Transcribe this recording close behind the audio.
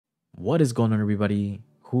What is going on, everybody?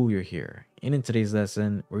 Julio here, and in today's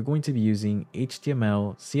lesson we're going to be using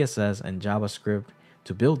HTML, CSS, and JavaScript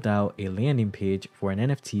to build out a landing page for an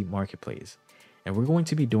NFT marketplace, and we're going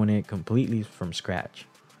to be doing it completely from scratch.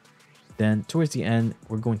 Then towards the end,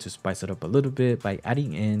 we're going to spice it up a little bit by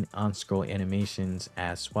adding in on-scroll animations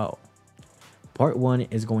as well. Part 1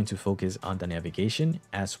 is going to focus on the navigation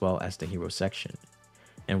as well as the hero section,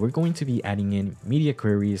 and we're going to be adding in media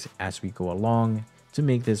queries as we go along to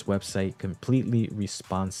make this website completely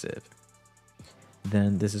responsive.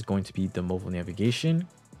 Then this is going to be the mobile navigation.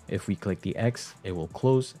 If we click the X, it will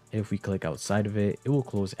close. If we click outside of it, it will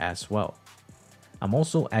close as well. I'm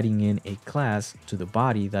also adding in a class to the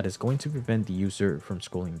body that is going to prevent the user from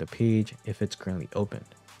scrolling the page if it's currently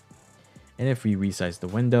opened. And if we resize the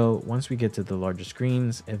window, once we get to the larger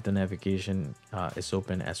screens, if the navigation is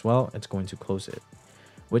open as well, it's going to close it,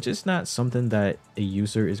 which is not something that a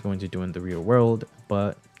user is going to do in the real world,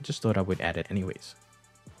 but just thought I would add it anyways.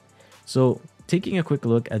 So taking a quick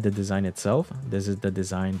look at the design itself, this is the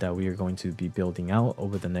design that we are going to be building out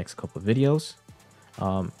over the next couple of videos.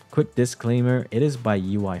 Quick disclaimer, it is by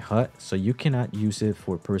UI Hut, so you cannot use it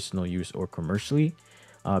for personal use or commercially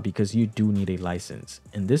because you do need a license.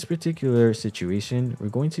 In this particular situation, we're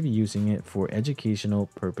going to be using it for educational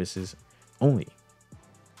purposes only.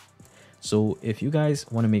 So if you guys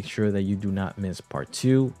want to make sure that you do not miss part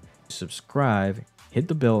 2, subscribe, hit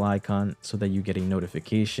the bell icon so that you get a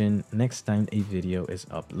notification next time a video is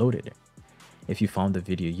uploaded. If you found the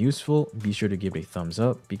video useful, be sure to give a thumbs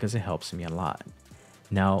up because it helps me a lot.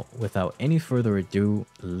 Now, without any further ado,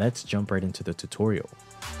 let's jump right into the tutorial.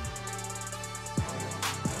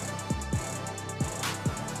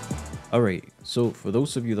 Alright, so for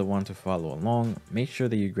those of you that want to follow along, make sure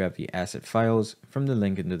that you grab the asset files from the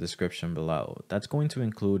link in the description below. That's going to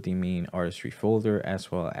include the main artistry folder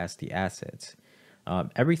as well as the assets.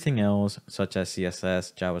 Everything else, such as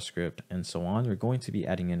CSS, JavaScript, and so on, we're going to be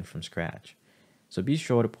adding in from scratch. So be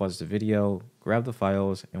sure to pause the video, grab the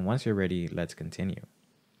files, and once you're ready, let's continue.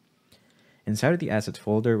 Inside of the assets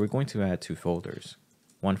folder, we're going to add 2 folders,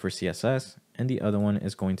 one for CSS, and the other one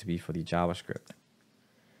is going to be for the JavaScript.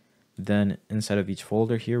 Then inside of each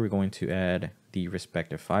folder here, we're going to add the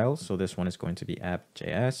respective files. So this one is going to be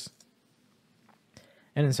app.js.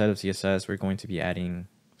 And inside of CSS, we're going to be adding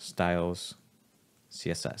styles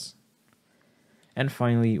CSS. And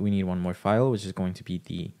finally, we need one more file, which is going to be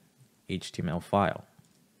the HTML file.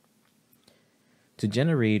 To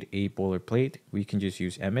generate a boilerplate, we can just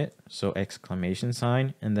use emit, so exclamation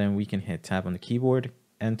sign, and then we can hit tab on the keyboard,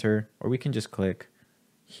 enter, or we can just click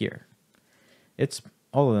here.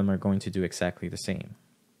 All of them are going to do exactly the same.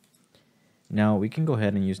 Now we can go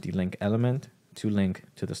ahead and use the link element to link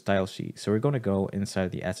to the style sheet. So we're going to go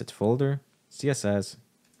inside the assets folder, CSS,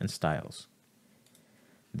 and styles.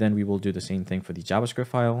 Then we will do the same thing for the JavaScript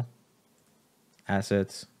file,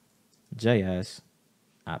 assets, JS,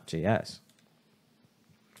 app.js.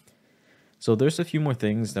 So there's a few more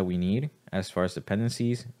things that we need as far as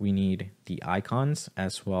dependencies. We need the icons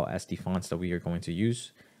as well as the fonts that we are going to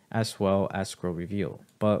use, as well as ScrollReveal,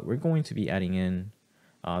 but we're going to be adding in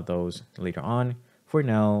those later on. For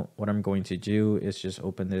now, what I'm going to do is just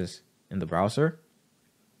open this in the browser,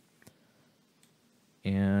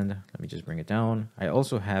 and let me just bring it down. I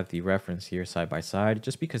also have the reference here side by side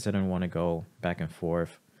just because I don't want to go back and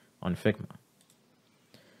forth on Figma.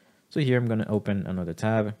 So here I'm going to open another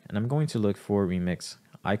tab, and I'm going to look for remix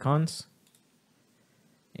icons,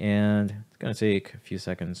 and it's going to take a few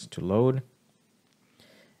seconds to load.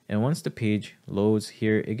 And once the page loads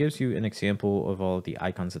here, it gives you an example of all the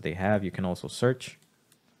icons that they have. You can also search,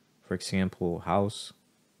 for example, house,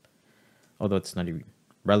 although it's not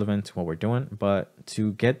relevant to what we're doing. But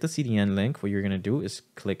to get the CDN link, what you're going to do is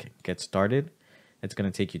click Get Started. It's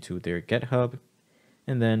going to take you to their GitHub.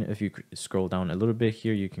 And then if you scroll down a little bit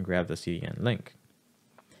here, you can grab the CDN link.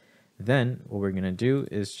 Then what we're going to do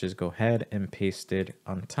is just go ahead and paste it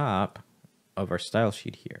on top of our style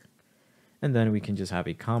sheet here. And then we can just have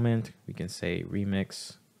a comment. We can say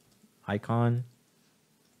remix icon.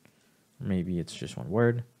 Maybe it's just one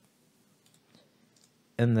word.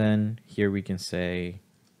 And then here we can say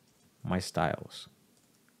my styles.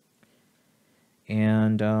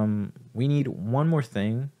 And we need one more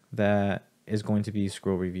thing that is going to be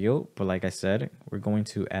ScrollReveal. But like I said, we're going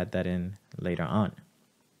to add that in later on.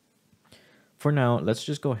 For now, let's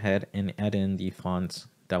just go ahead and add in the fonts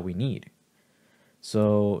that we need.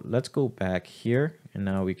 So let's go back here, and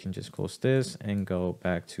now we can just close this and go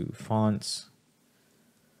back to fonts,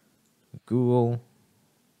 Google,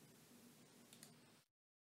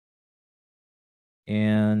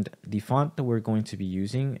 and the font that we're going to be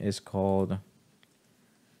using is called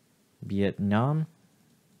Vietnam.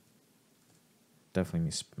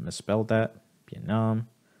 Definitely misspelled that. Vietnam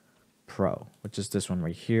Pro, which is this one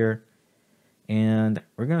right here. And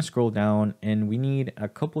we're going to scroll down and we need a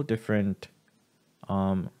couple different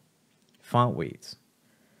font weights.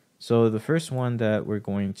 So the first one that we're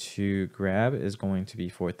going to grab is going to be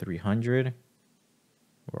for 300.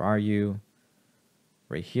 Where are you?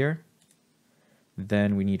 Right here.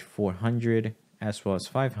 Then we need 400 as well as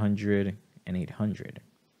 500 and 800.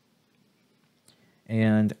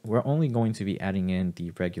 And we're only going to be adding in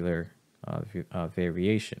the regular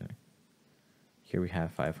variation. Here we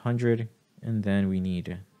have 500, and then we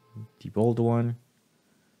need the bold one,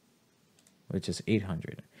 which is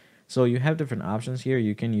 800. So you have different options here.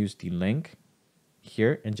 You can use the link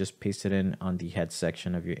here and just paste it in on the head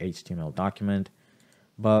section of your HTML document.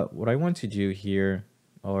 But what I want to do here,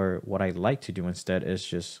 or what I like to do instead, is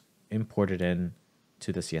just import it in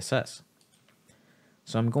to the CSS.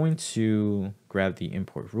 So I'm going to grab the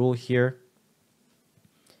import rule here.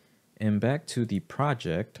 And back to the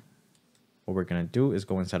project, what we're going to do is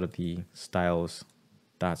go inside of the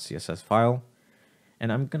styles.css file.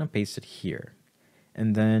 And I'm going to paste it here.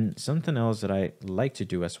 And then something else that I like to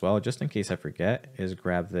do as well, just in case I forget, is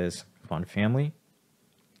grab this font family.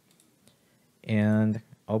 And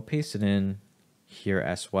I'll paste it in here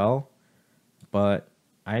as well. But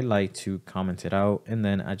I like to comment it out and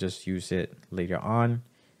then I just use it later on.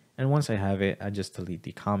 And once I have it, I just delete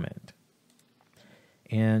the comment.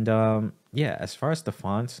 And yeah, as far as the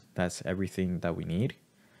fonts, that's everything that we need.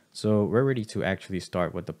 So we're ready to actually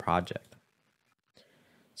start with the project.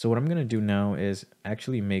 So what I'm going to do now is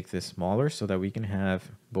actually make this smaller so that we can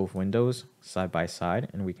have both windows side by side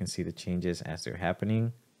and we can see the changes as they're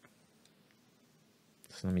happening.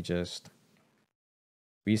 So let me just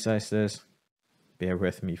resize this. Bear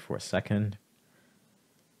with me for a second.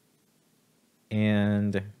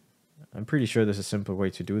 And I'm pretty sure there's a simple way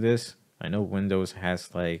to do this. I know Windows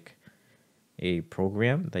has like a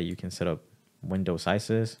program that you can set up window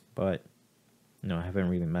sizes, but I haven't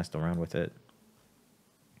really messed around with it.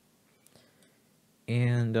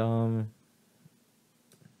 And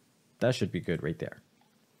that should be good right there.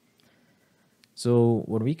 So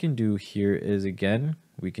what we can do here is, again,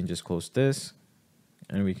 we can just close this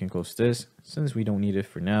and we can close this since we don't need it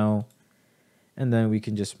for now. And then we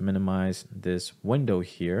can just minimize this window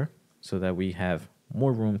here so that we have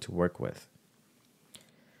more room to work with.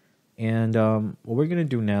 And what we're going to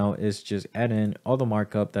do now is just add in all the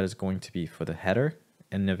markup that is going to be for the header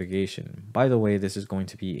and navigation. By the way, this is going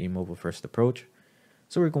to be a mobile first approach.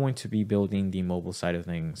 So we're going to be building the mobile side of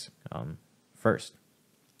things first.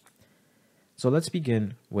 So let's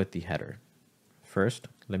begin with the header. First,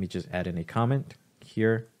 let me just add in a comment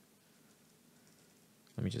here.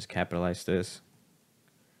 Let me just capitalize this.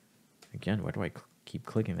 Again, why do I keep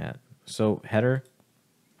clicking that? So header.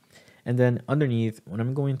 And then underneath, what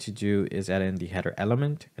I'm going to do is add in the header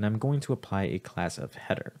element, and I'm going to apply a class of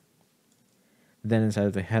header. Then inside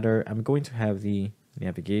of the header, I'm going to have the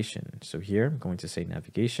navigation. So here, I'm going to say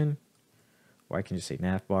navigation, or I can just say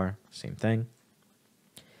navbar, same thing.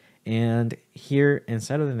 And here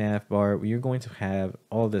inside of the navbar, we are going to have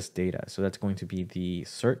all this data. So that's going to be the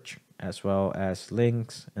search as well as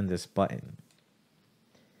links and this button.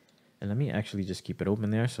 And let me actually just keep it open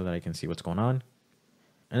there so that I can see what's going on.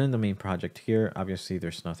 And in the main project here, obviously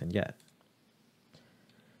there's nothing yet.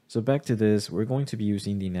 So back to this, we're going to be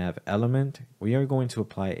using the nav element. We are going to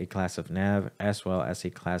apply a class of nav as well as a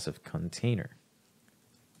class of container.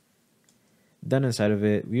 Then inside of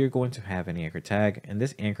it, we are going to have an anchor tag, and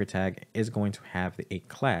this anchor tag is going to have a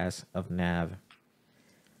class of nav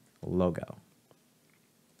logo.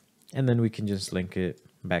 And then we can just link it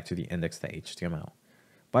back to the index.html.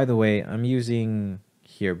 By the way, I'm using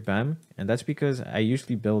here BEM, and that's because I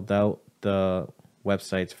usually build out the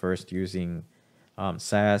websites first using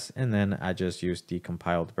Sass, and then I just use the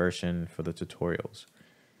compiled version for the tutorials.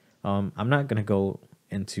 I'm not going to go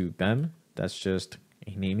into BEM. That's just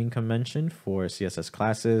a naming convention for CSS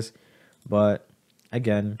classes, but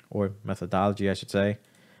again, or methodology, I should say.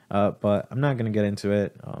 But I'm not going to get into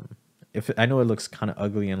it. I know it looks kind of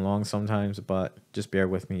ugly and long sometimes, but just bear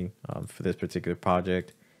with me for this particular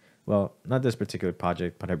project. Well, not this particular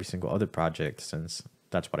project, but every single other project, since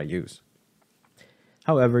that's what I use.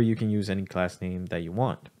 However, you can use any class name that you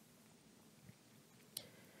want.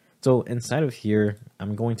 So inside of here,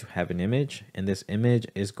 I'm going to have an image, and this image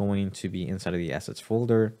is going to be inside of the assets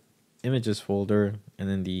folder, images folder, and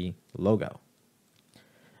then the logo.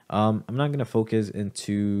 I'm not going to focus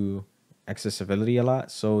into accessibility a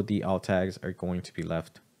lot, so the alt tags are going to be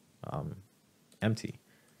left empty.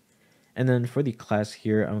 And then for the class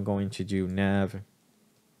here, I'm going to do nav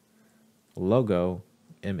logo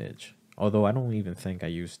image. Although I don't even think I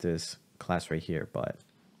used this class right here, but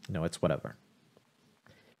no, it's whatever.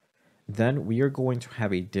 Then we are going to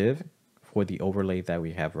have a div for the overlay that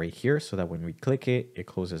we have right here so that when we click it, it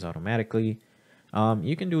closes automatically.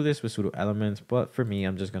 You can do this with pseudo elements, but for me,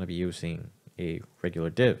 I'm just going to be using a regular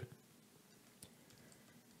div.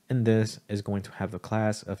 And this is going to have the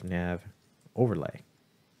class of nav overlay,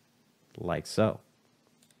 like so.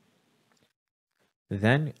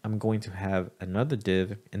 Then I'm going to have another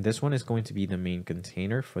div, and this one is going to be the main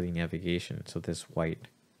container for the navigation. So this white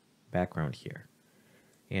background here.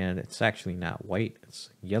 And it's actually not white, it's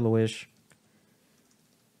yellowish.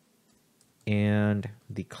 And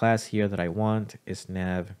the class here that I want is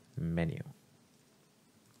nav menu.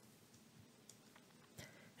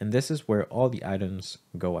 And this is where all the items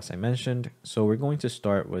go, as I mentioned. So we're going to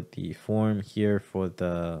start with the form here for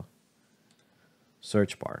the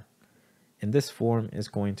search bar. And this form is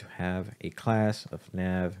going to have a class of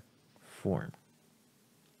nav form.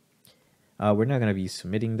 We're not going to be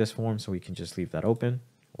submitting this form, so we can just leave that open,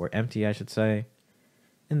 or empty, I should say.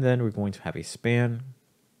 And then we're going to have a span.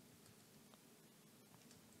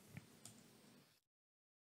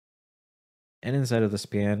 And inside of the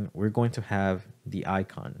span, we're going to have the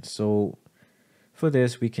icon. So for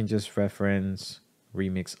this, we can just reference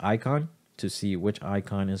remix icon to see which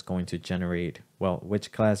icon is going to generate, well,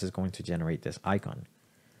 which class is going to generate this icon.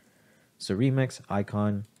 So remix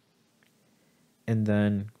icon, and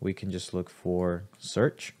then we can just look for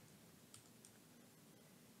search.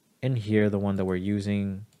 And here, the one that we're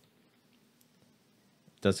using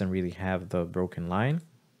doesn't really have the broken line,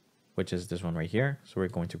 which is this one right here. So we're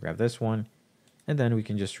going to grab this one, and then we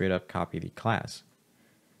can just straight up copy the class.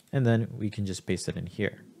 And then we can just paste it in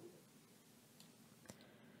here.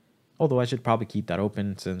 Although I should probably keep that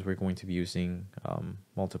open since we're going to be using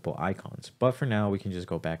multiple icons. But for now, we can just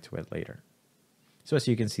go back to it later. So as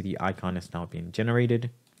you can see, the icon is now being generated.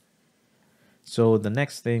 So the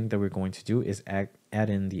next thing that we're going to do is add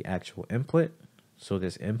in the actual input. So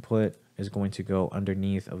this input is going to go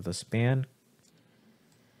underneath of the span.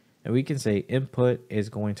 And we can say input is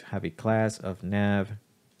going to have a class of nav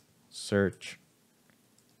search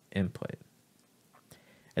input.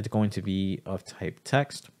 It's going to be of type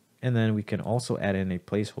text. And then we can also add in a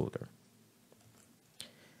placeholder.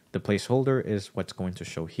 The placeholder is what's going to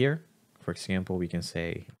show here. For example, we can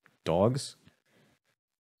say dogs.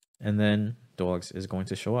 And then dogs is going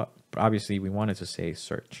to show up. But obviously, we wanted to say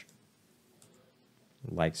search.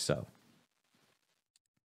 Like so.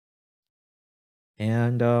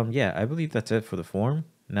 And yeah, I believe that's it for the form.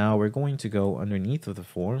 Now we're going to go underneath of the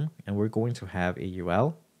form and we're going to have a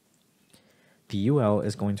UL. The UL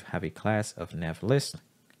is going to have a class of nav list.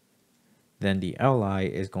 Then the li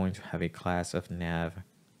is going to have a class of nav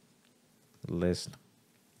list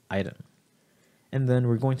item. And then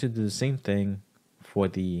we're going to do the same thing for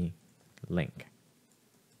the link.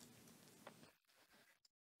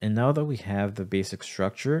 And now that we have the basic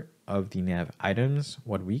structure of the nav items,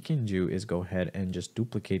 what we can do is go ahead and just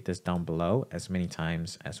duplicate this down below as many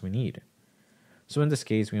times as we need. So in this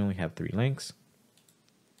case, we only have 3 links.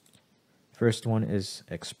 First one is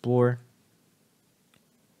explore,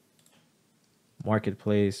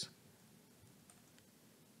 marketplace,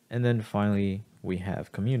 and then finally we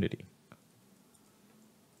have community.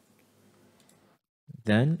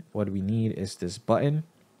 Then what we need is this button,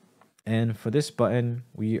 and for this button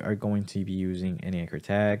we are going to be using an anchor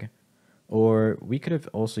tag, or we could have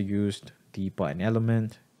also used the button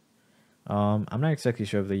element. I'm not exactly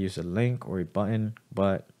sure if they use a link or a button,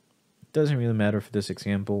 but it doesn't really matter for this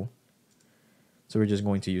example. So we're just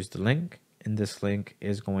going to use the link, and this link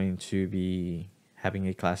is going to be having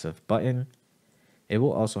a class of button. It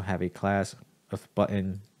will also have a class of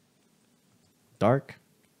button dark,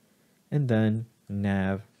 and then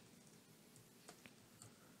nav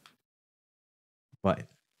button.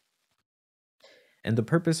 And the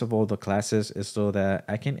purpose of all the classes is so that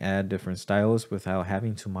I can add different styles without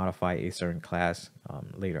having to modify a certain class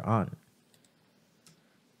later on.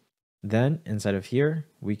 Then inside of here,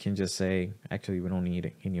 we can just say, actually we don't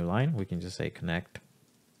need a new line. We can just say connect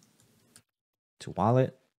to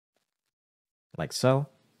wallet, like so.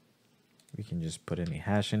 We can just put in a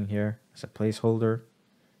hash in here as a placeholder.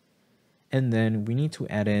 And then we need to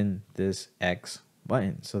add in this X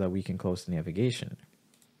button so that we can close the navigation.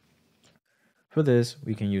 For this,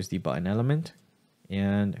 we can use the button element,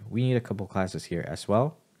 and we need a couple classes here as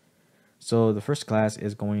well. So the first class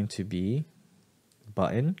is going to be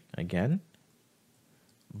button again,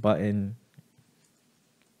 button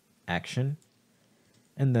action,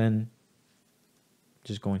 and then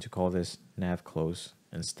just going to call this nav close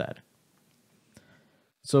instead.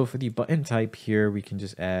 So for the button type here, we can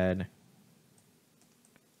just add,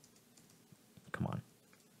 come on.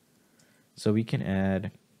 So we can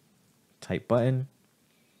add type button.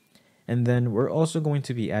 And then we're also going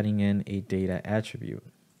to be adding in a data attribute.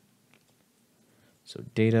 So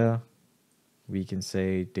data, we can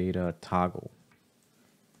say data toggle.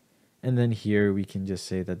 And then here we can just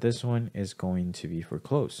say that this one is going to be for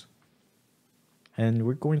close. And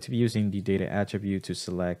we're going to be using the data attribute to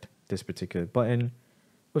select this particular button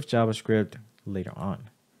with JavaScript later on.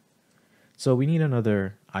 So we need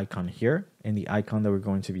another icon here, and the icon that we're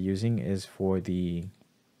going to be using is for the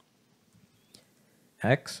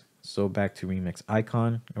X. So back to Remix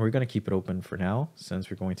icon, and we're going to keep it open for now since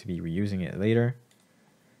we're going to be reusing it later.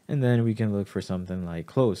 And then we can look for something like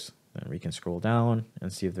close. Then we can scroll down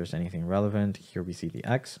and see if there's anything relevant. Here we see the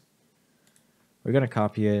X. We're going to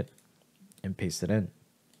copy it and paste it in.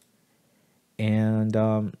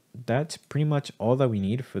 And that's pretty much all that we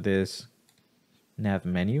need for this nav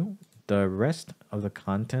menu. The rest of the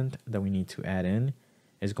content that we need to add in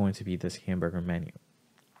is going to be this hamburger menu.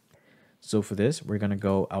 So for this, we're going to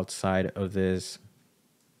go outside of this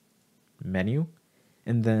menu,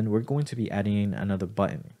 and then we're going to be adding in another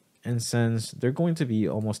button. And since they're going to be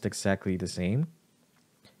almost exactly the same,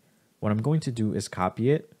 what I'm going to do is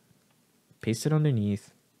copy it, paste it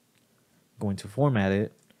underneath, going to format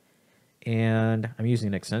it, and I'm using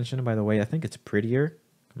an extension, by the way. I think it's prettier.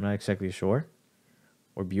 I'm not exactly sure.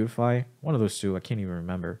 Or beautify, one of those two, I can't even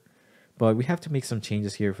remember. But we have to make some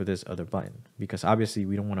changes here for this other button because obviously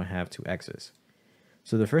we don't want to have two X's.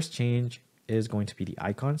 So the first change is going to be the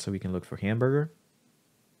icon, so we can look for hamburger.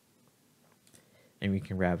 And we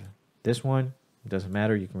can grab this one. It doesn't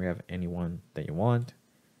matter, you can grab any one that you want.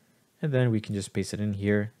 And then we can just paste it in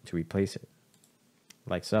here to replace it,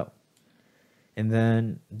 like so. And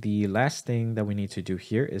then the last thing that we need to do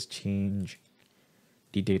here is change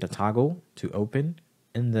the data toggle to open,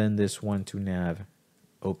 and then this one to nav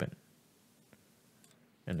open.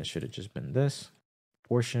 And it should have just been this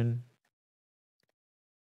portion,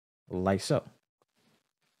 like so.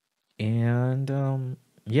 And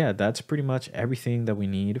yeah, that's pretty much everything that we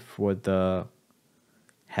need for the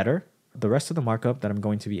header. The rest of the markup that I'm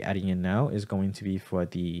going to be adding in now is going to be for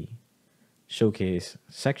the showcase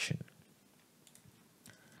section.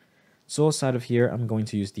 So outside of here, I'm going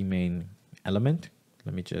to use the main element.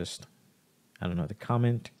 Let me just add another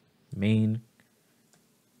comment, main.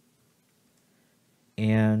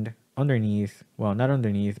 And underneath, well, not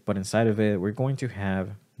underneath, but inside of it, we're going to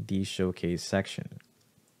have the showcase section.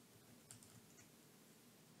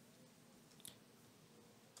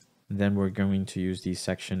 Then we're going to use the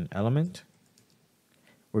section element.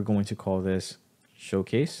 We're going to call this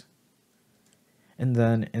showcase. And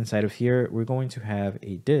then inside of here, we're going to have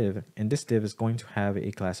a div, and this div is going to have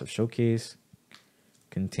a class of showcase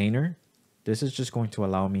container. This is just going to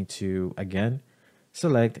allow me to, again,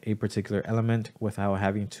 select a particular element without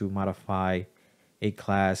having to modify a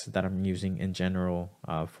class that I'm using in general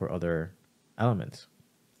for other elements.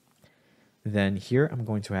 Then here, I'm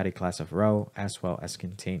going to add a class of row as well as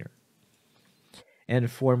container. And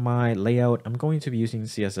for my layout, I'm going to be using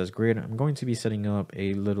CSS grid. I'm going to be setting up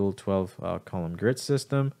a little 12 column grid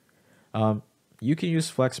system. You can use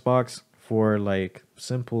Flexbox for like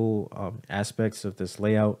simple aspects of this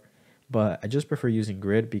layout, but I just prefer using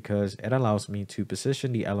grid because it allows me to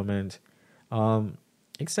position the element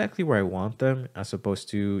exactly where I want them, as opposed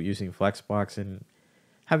to using Flexbox and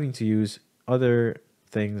having to use other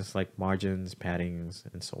things like margins, paddings,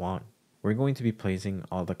 and so on. We're going to be placing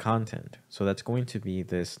all the content. So that's going to be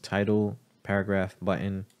this title, paragraph,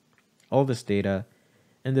 button, all this data,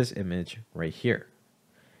 and this image right here.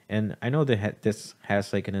 And I know that this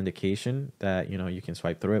has like an indication that, you know, you can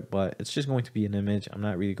swipe through it, but it's just going to be an image. I'm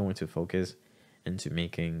not really going to focus into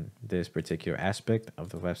making this particular aspect of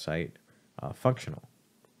the website functional.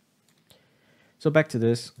 So back to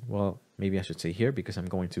this, well, maybe I should say here because I'm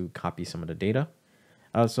going to copy some of the data.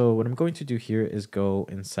 So what I'm going to do here is go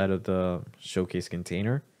inside of the showcase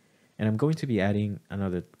container, and I'm going to be adding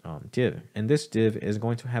another div. And this div is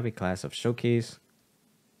going to have a class of showcase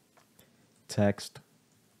text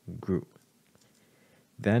group.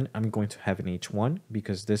 Then I'm going to have an H1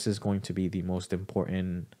 because this is going to be the most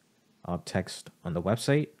important text on the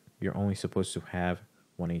website. You're only supposed to have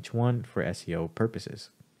one H1 for SEO purposes.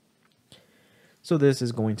 So this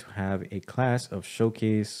is going to have a class of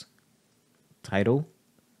showcase title,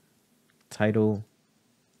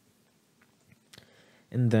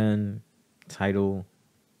 and then title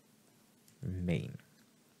main.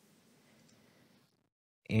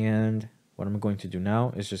 And what I'm going to do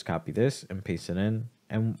now is just copy this and paste it in.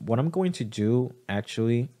 And what I'm going to do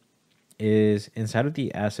actually is inside of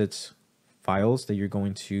the assets files that you're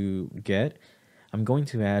going to get, I'm going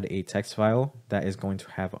to add a text file that is going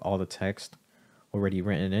to have all the text already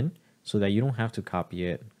written in so that you don't have to copy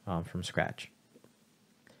it from scratch.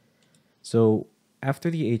 So after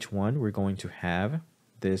the H1, we're going to have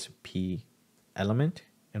this P element,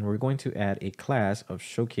 and we're going to add a class of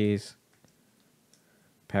showcase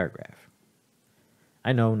paragraph.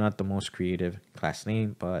 I know, not the most creative class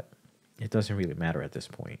name, but it doesn't really matter at this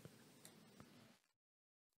point.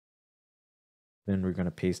 Then we're going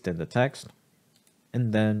to paste in the text,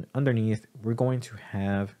 and then underneath we're going to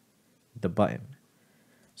have the button.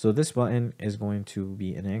 So this button is going to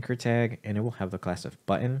be an anchor tag, and it will have the class of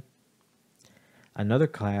button, another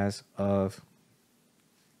class of,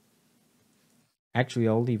 actually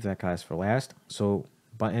I'll leave that class for last. So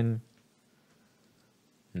button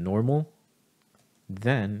normal,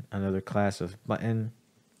 then another class of button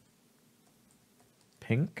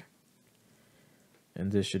pink,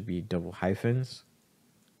 and this should be double hyphens,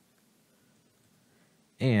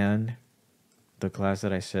 and the class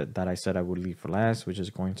that I said I would leave for last, which is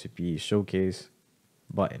going to be showcase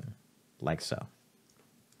button, like so.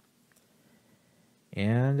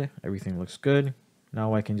 And everything looks good.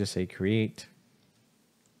 Now I can just say create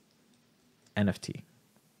NFT.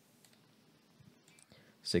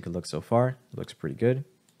 Let's take a look so far. It looks pretty good.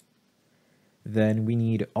 Then we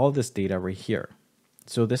need all this data right here.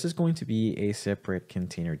 So this is going to be a separate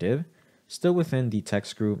container div, still within the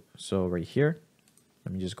text group. So right here,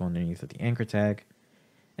 let me just go underneath of the anchor tag,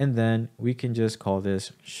 and then we can just call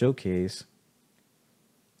this showcase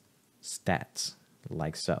stats,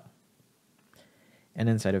 like so. And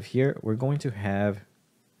inside of here, we're going to have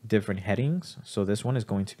different headings. So this one is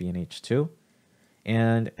going to be an H2,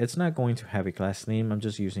 and it's not going to have a class name. I'm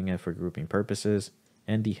just using it for grouping purposes,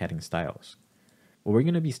 and the heading styles. What we're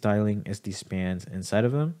going to be styling is the spans inside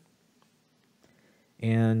of them.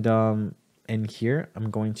 And in here,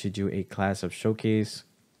 I'm going to do a class of showcase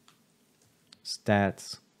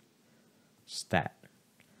stats stat.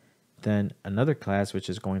 Then another class, which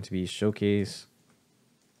is going to be showcase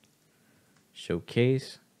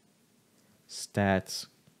stats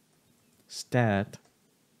stat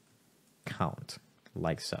count,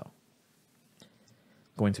 like so.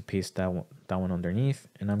 Going to paste that one underneath,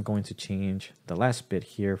 and I'm going to change the last bit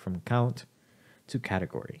here from count to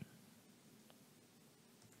category.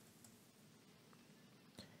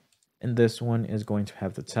 And this one is going to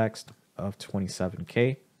have the text of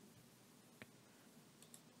 27K.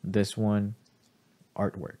 This one,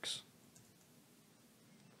 artworks.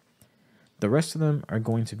 The rest of them are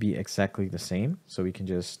going to be exactly the same, so we can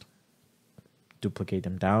just duplicate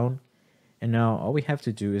them down. And now all we have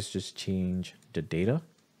to do is just change the data.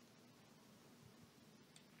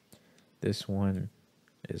 This one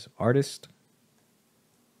is artist.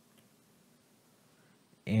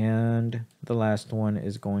 And the last one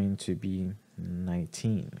is going to be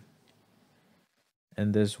 19.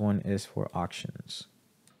 And this one is for auctions,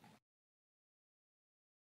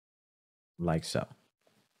 like so.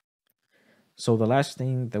 So the last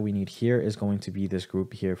thing that we need here is going to be this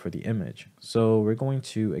group here for the image. So we're going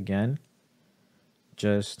to, again,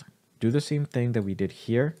 just do the same thing that we did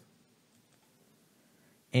here.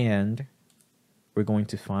 And we're going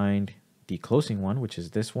to find the closing one, which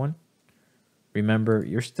is this one. Remember,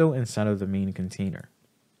 you're still inside of the main container.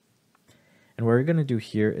 And what we're going to do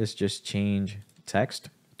here is just change text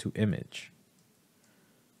to image.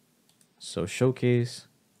 So showcase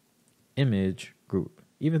image group,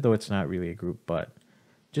 even though it's not really a group, but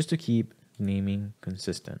just to keep naming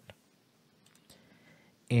consistent.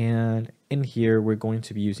 And in here, we're going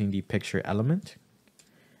to be using the picture element.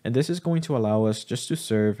 And this is going to allow us just to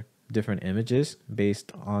serve different images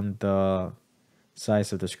based on the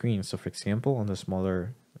size of the screen. So for example, on the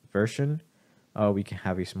smaller version, we can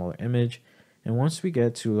have a smaller image. And once we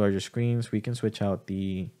get to larger screens, we can switch out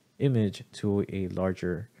the image to a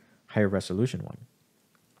larger, higher resolution one.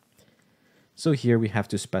 So here we have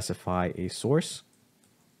to specify a source.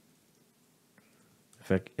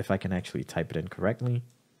 If I can actually type it in correctly.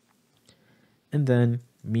 And then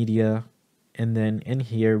media. And then in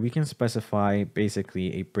here, we can specify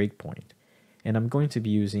basically a breakpoint. And I'm going to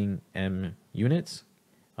be using M units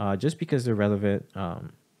just because they're relevant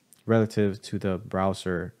relative to the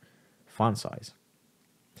browser font size.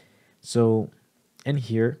 So in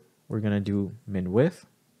here, we're going to do min width,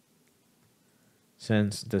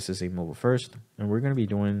 since this is a mobile first, and we're going to be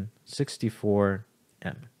doing 64M.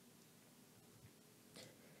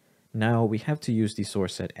 Now we have to use the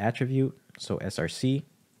source set attribute, so src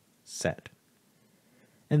set.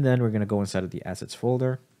 And then we're going to go inside of the assets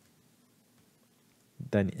folder,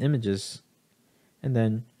 then images, and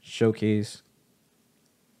then showcase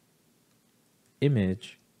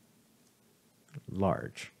image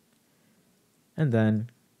large, and then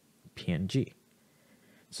PNG.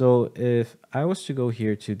 So if I was to go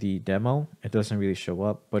here to the demo, it doesn't really show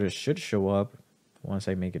up, but it should show up once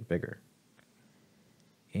I make it bigger.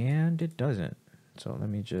 And it doesn't. So let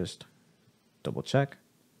me just double check.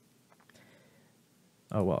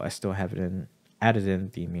 Oh, well, I still have it added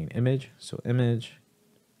in the main image. So image,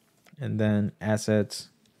 and then assets,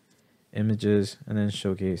 images, and then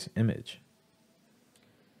showcase image.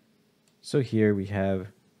 So here we have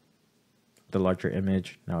the larger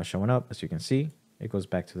image now showing up. As you can see, it goes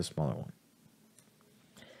back to the smaller one.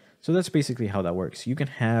 So that's basically how that works. You can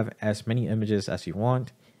have as many images as you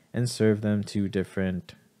want and serve them to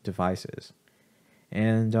different devices.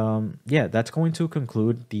 And yeah, that's going to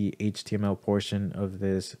conclude the HTML portion of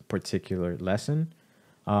this particular lesson.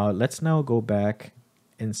 Let's now go back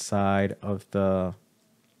inside of the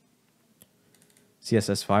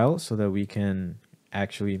CSS file so that we can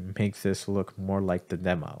actually make this look more like the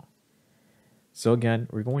demo. So again,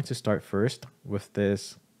 we're going to start first with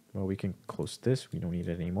this. Well, we can close this. We don't need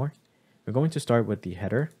it anymore. We're going to start with the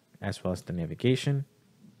header as well as the navigation.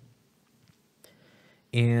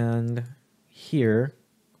 And here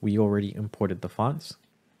we already imported the fonts.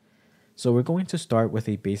 So we're going to start with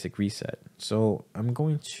a basic reset. So I'm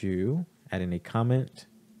going to add in a comment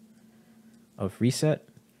of reset.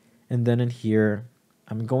 And then in here,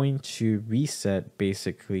 I'm going to reset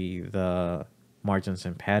basically the margins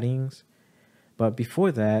and paddings. But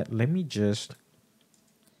before that, let me just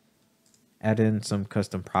add in some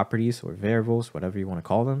custom properties or variables, whatever you want to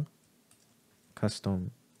call them.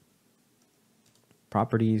 Custom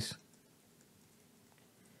properties.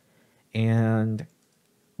 And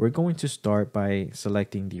we're going to start by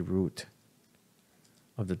selecting the root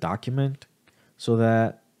of the document so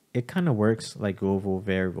that it kind of works like global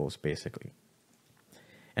variables basically.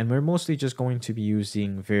 And we're mostly just going to be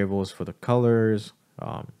using variables for the colors,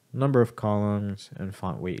 number of columns, and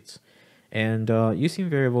font weights. And using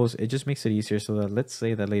variables, it just makes it easier so that let's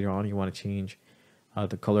say that later on you want to change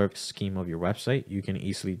the color scheme of your website. You can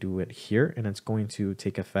easily do it here, and it's going to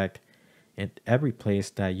take effect at every place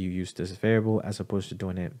that you use this variable as opposed to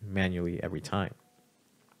doing it manually every time.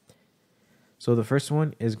 So the first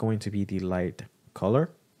one is going to be the light color.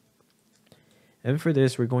 And for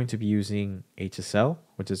this, we're going to be using HSL,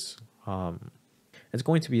 which is it's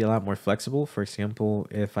going to be a lot more flexible. For example,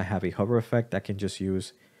 if I have a hover effect, I can just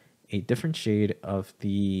use a different shade of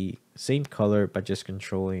the same color by just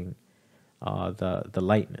controlling the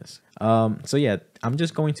lightness. So yeah, I'm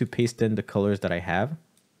just going to paste in the colors that I have.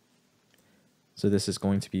 So this is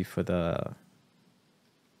going to be for the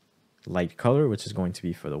light color, which is going to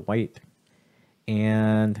be for the white.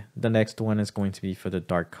 And the next one is going to be for the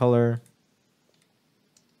dark color.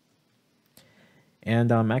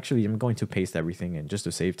 And actually, I'm going to paste everything in just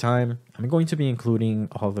to save time. I'm going to be including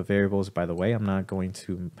all the variables, by the way. I'm not going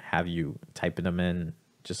to have you typing them in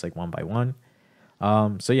just like one by one.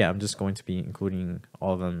 So yeah, I'm just going to be including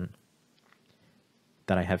all of them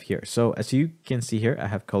that I have here. So as you can see here, I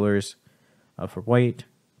have colors for white,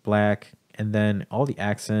 black, and then all the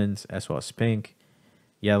accents as well as pink,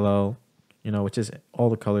 yellow, which is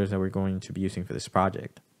all the colors that we're going to be using for this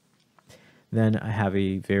project. Then I have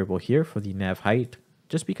a variable here for the nav height,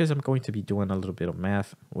 just because I'm going to be doing a little bit of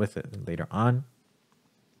math with it later on.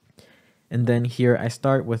 And then here I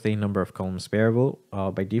start with a number of columns variable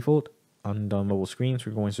by default. On the mobile screens,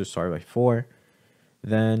 we're going to start by 4.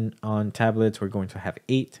 Then on tablets, we're going to have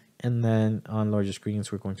 8. And then on larger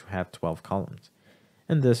screens, we're going to have 12 columns.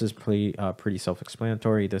 And this is pretty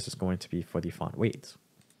self-explanatory. This is going to be for the font weights.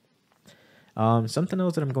 Something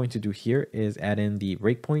else that I'm going to do here is add in the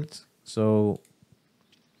breakpoints. So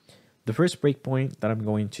the first breakpoint that I'm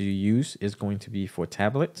going to use is going to be for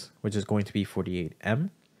tablets, which is going to be 48M.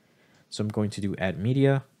 So I'm going to do add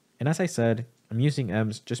media. And as I said, I'm using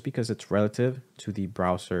M's just because it's relative to the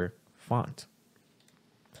browser font.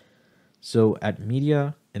 So add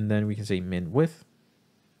media, and then we can say min width.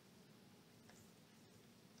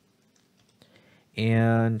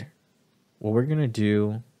 And what we're going to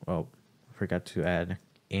do, well, I forgot to add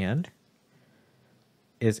and,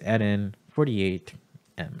 is add in 48M.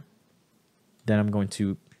 Then I'm going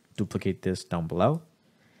to duplicate this down below.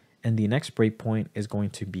 And the next breakpoint is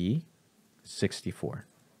going to be 64.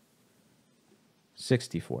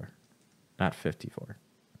 64, not 54.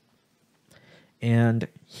 And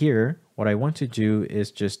here, what I want to do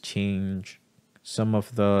is just change some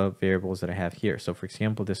of the variables that I have here. So for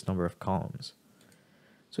example, this number of columns.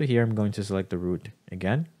 So here I'm going to select the root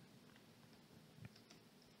again.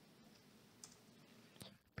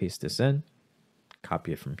 Paste this in.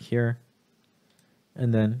 copy it from here,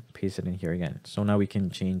 and then paste it in here again. So now we can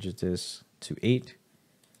change this to 8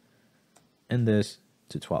 and this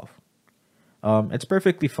to 12. It's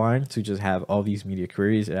perfectly fine to just have all these media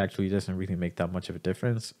queries. It actually doesn't really make that much of a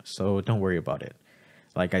difference, so don't worry about it.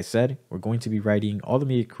 Like I said, we're going to be writing all the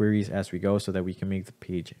media queries as we go so that we can make the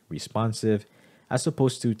page responsive, as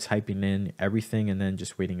opposed to typing in everything and then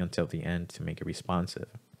just waiting until the end to make it responsive.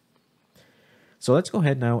 So let's go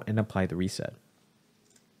ahead now and apply the reset.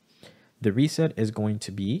 The reset is going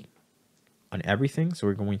to be on everything. So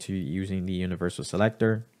we're going to be using the universal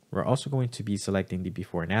selector. We're also going to be selecting the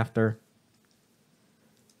before and after.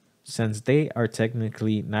 Since they are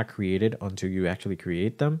technically not created until you actually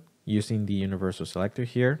create them, using the universal selector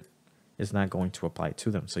here is not going to apply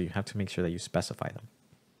to them. So you have to make sure that you specify them.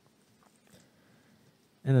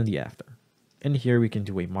 And then the after. And here we can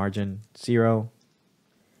do a margin 0,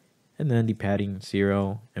 and then the padding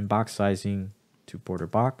 0, and box sizing to border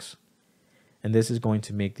box. And this is going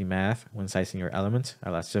to make the math when sizing your elements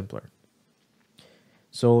a lot simpler.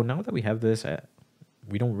 So now that we have this,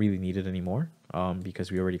 we don't really need it anymore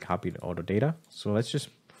because we already copied all the data. So let's just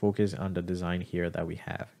focus on the design here that we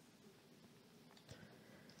have.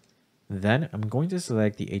 Then I'm going to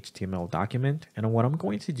select the HTML document, and what I'm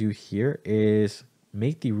going to do here is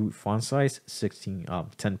make the root font size 10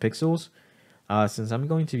 pixels. Since I'm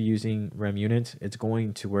going to be using rem units, it's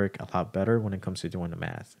going to work a lot better when it comes to doing the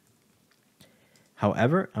math.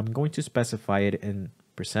 However, I'm going to specify it in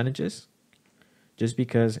percentages just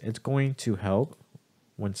because it's going to help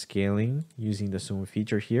when scaling using the zoom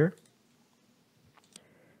feature here.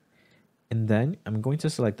 And then I'm going to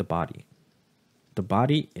select the body. The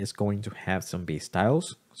body is going to have some base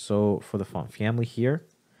styles. So for the font family here,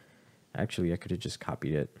 actually I could have just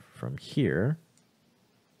copied it from here.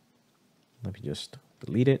 Let me just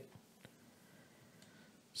delete it.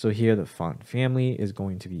 So here the font family is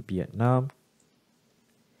going to be Vietnam.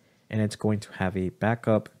 And it's going to have a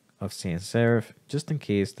backup of sans serif just in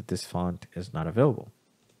case that this font is not available.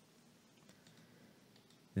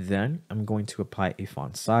 Then I'm going to apply a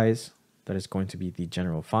font size that is going to be the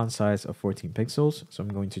general font size of 14 pixels. So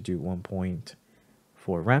I'm going to do 1.4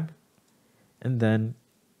 rem, and then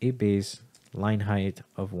a base line height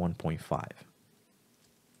of 1.5.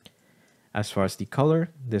 As far as the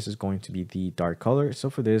color, this is going to be the dark color. So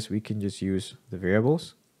for this, we can just use the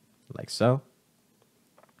variables like so.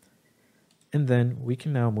 And then we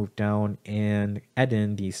can now move down and add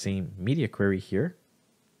in the same media query here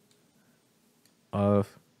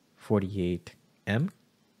of 48M.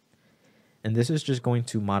 And this is just going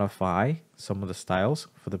to modify some of the styles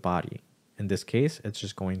for the body. In this case, it's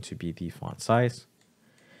just going to be the font size.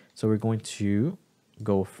 So we're going to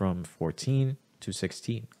go from 14 to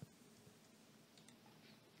 16.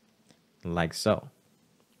 Like so.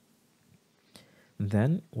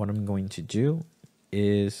 Then what I'm going to do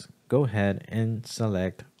is go ahead and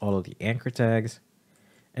select all of the anchor tags,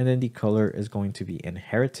 and then the color is going to be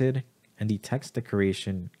inherited, and the text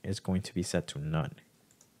decoration is going to be set to none.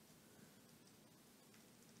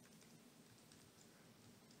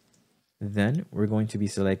 Then we're going to be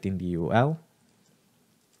selecting the UL,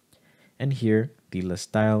 and here the list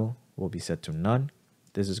style will be set to none.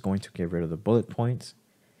 This is going to get rid of the bullet points,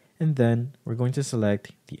 and then we're going to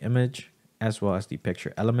select the image as well as the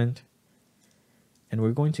picture element. And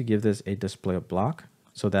we're going to give this a display block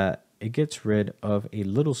so that it gets rid of a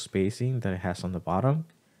little spacing that it has on the bottom.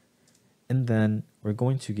 And then we're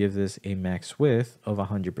going to give this a max width of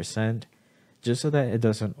 100% just so that it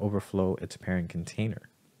doesn't overflow its parent container.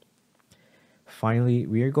 Finally,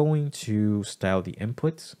 we are going to style the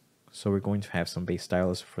inputs. So we're going to have some base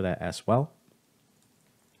styles for that as well.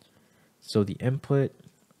 So the input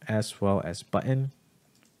as well as button,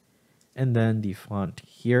 and then the font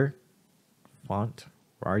here. Font,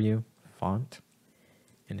 where are you? Font,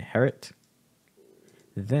 inherit.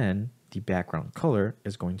 Then the background color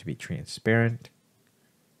is going to be transparent,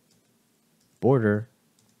 border,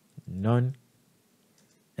 none,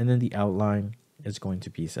 and then the outline is going to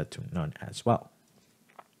be set to none as well.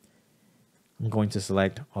 I'm going to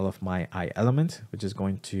select all of my eye elements, which is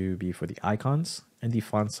going to be for the icons, and the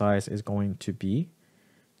font size is going to be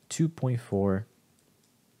 2.4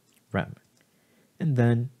 rem. And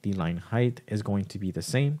then the line height is going to be the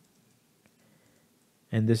same.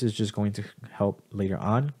 And this is just going to help later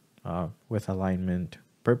on with alignment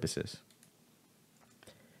purposes.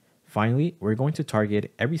 Finally, we're going to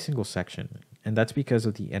target every single section. And that's because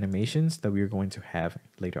of the animations that we are going to have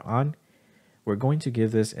later on. We're going to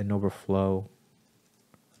give this an overflow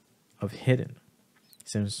of hidden.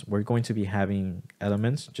 Since we're going to be having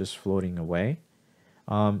elements just floating away,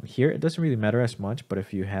 Here, it doesn't really matter as much, but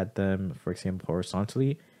if you had them, for example,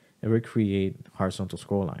 horizontally, it would create horizontal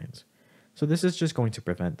scroll lines. So this is just going to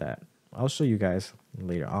prevent that. I'll show you guys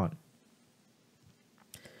later on.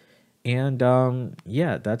 And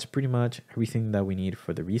yeah, that's pretty much everything that we need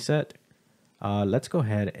for the reset. Let's go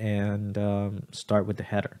ahead and start with the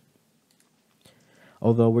header.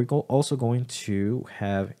 Although we're also going to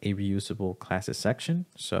have a reusable classes section.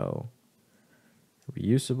 So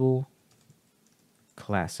reusable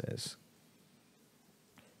classes.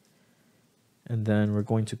 And then we're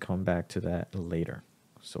going to come back to that later.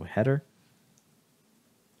 So header.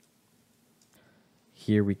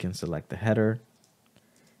 Here we can select the header.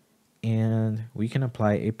 And we can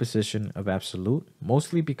apply a position of absolute,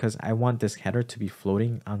 mostly because I want this header to be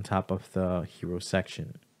floating on top of the hero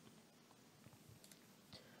section.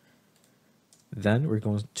 Then we're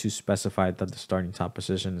going to specify that the starting top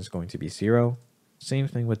position is going to be 0. Same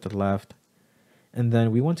thing with the left. And then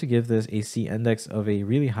we want to give this a C index of a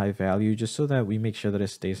really high value just so that we make sure that it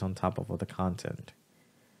stays on top of all the content.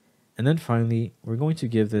 And then finally, we're going to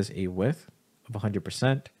give this a width of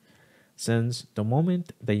 100%. Since the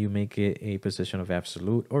moment that you make it a position of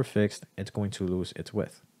absolute or fixed, it's going to lose its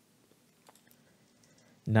width.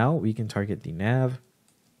 Now we can target the nav.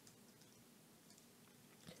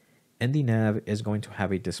 And the nav is going to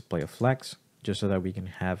have a display of flex, just so that we can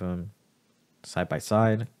have them side by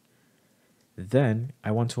side. Then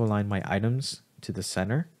I want to align my items to the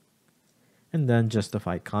center. And then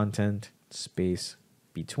justify content space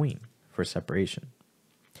between for separation.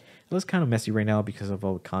 It looks kind of messy right now because of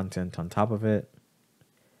all the content on top of it,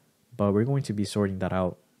 but we're going to be sorting that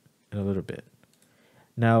out in a little bit.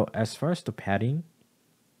 Now, as far as the padding,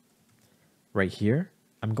 right here,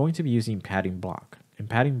 I'm going to be using padding block. And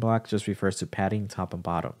padding block just refers to padding top and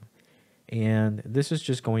bottom. And this is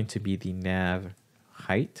just going to be the nav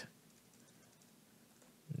height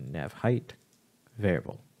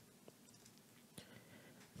variable.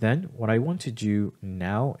 Then what I want to do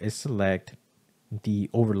now is select the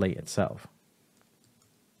overlay itself.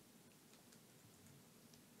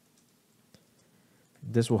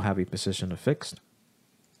 This will have a position of fixed.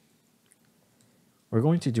 We're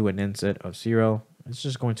going to do an inset of 0. It's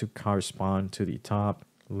just going to correspond to the top,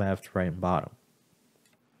 left, right, and bottom.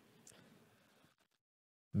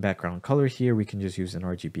 Background color here, we can just use an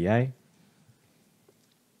RGBA.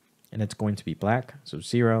 And it's going to be black. So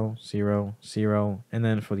 0, 0, 0. And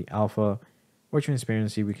then for the alpha or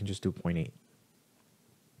transparency, we can just do 0.8.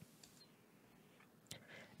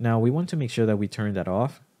 Now we want to make sure that we turn that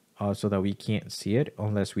off so that we can't see it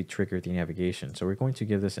unless we trigger the navigation. So we're going to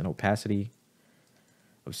give this an opacity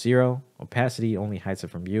of 0. Opacity only hides it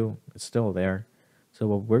from view. It's still there. So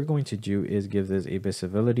what we're going to do is give this a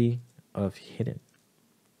visibility of hidden.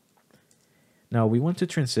 Now we want to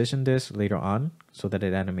transition this later on so that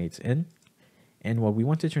it animates in. And what we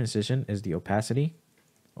want to transition is the opacity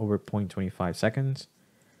over 0.25 seconds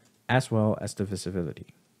as well as the visibility.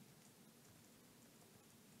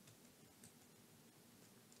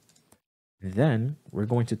 Then we're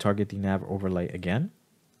going to target the nav overlay again.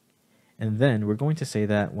 And then we're going to say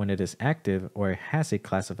that when it is active or it has a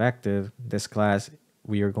class of active, this class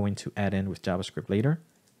we are going to add in with JavaScript later.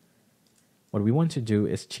 What we want to do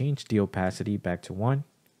is change the opacity back to 1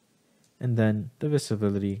 and then the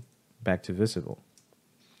visibility back to visible.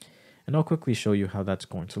 And I'll quickly show you how that's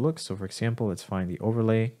going to look. So for example, let's find the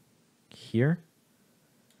overlay here.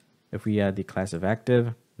 If we add the class of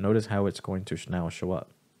active, notice how it's going to now show up.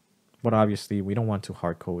 But obviously, we don't want to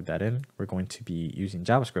hard code that in. We're going to be using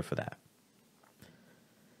JavaScript for that.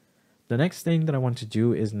 The next thing that I want to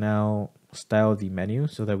do is now style the menu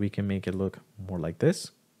so that we can make it look more like this.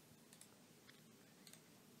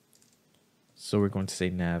 So we're going to say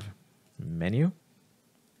nav menu.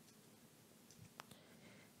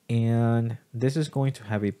 And this is going to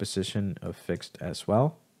have a position of fixed as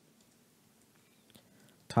well.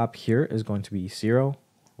 Top here is going to be 0,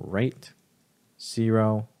 right,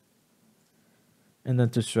 0. And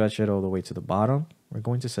then to stretch it all the way to the bottom, we're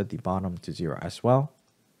going to set the bottom to 0 as well.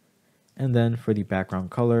 And then for the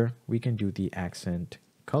background color, we can do the accent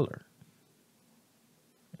color.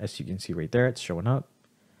 As you can see right there, it's showing up.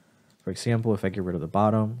 For example, if I get rid of the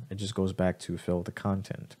bottom, it just goes back to fill the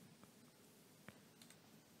content.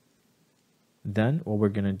 Then what we're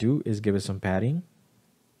going to do is give it some padding.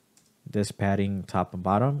 This padding top and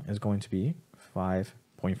bottom is going to be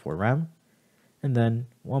 5.4 rem. And then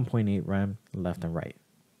 1.8 rem left and right.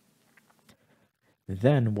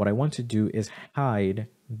 Then what I want to do is hide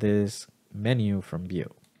this menu from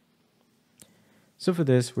view. So for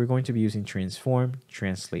this, we're going to be using transform,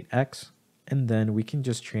 translate X, and then we can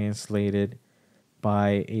just translate it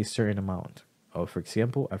by a certain amount. Oh, for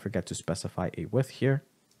example, I forgot to specify a width here.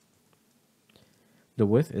 The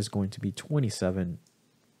width is going to be 27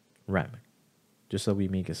 rem, just so we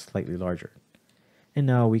make it slightly larger. And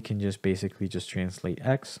now we can just basically just translate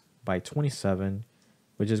x by 27,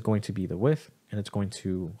 which is going to be the width, and it's going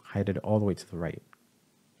to hide it all the way to the right.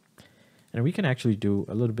 And we can actually do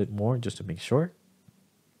a little bit more just to make sure.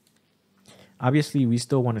 Obviously, we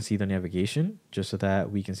still want to see the navigation just so that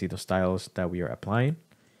we can see the styles that we are applying.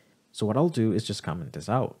 So what I'll do is just comment this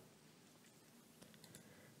out.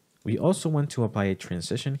 We also want to apply a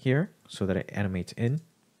transition here so that it animates in.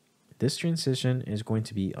 This transition is going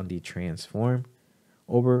to be on the transform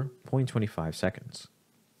over 0.25 seconds.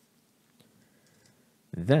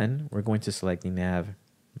 Then we're going to select the nav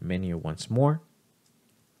menu once more.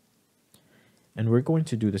 And we're going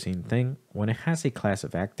to do the same thing. When it has a class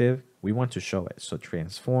of active, we want to show it. So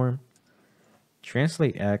transform,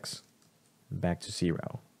 translate x back to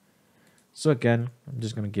 0. So again, I'm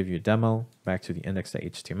just going to give you a demo. Back to the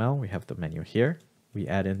index.html, we have the menu here. We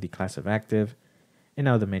add in the class of active, and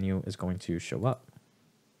now the menu is going to show up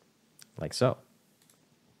like so.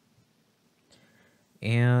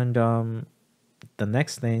 And the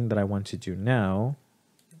next thing that I want to do now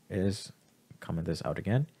is comment this out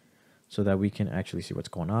again so that we can actually see what's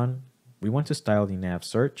going on. We want to style the nav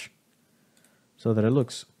search so that it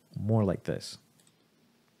looks more like this.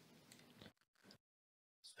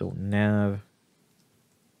 So nav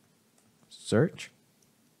search.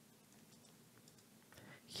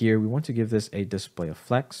 Here we want to give this a display of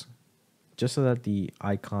flex just so that the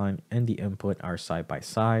icon and the input are side by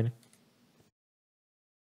side.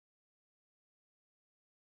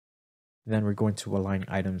 Then we're going to align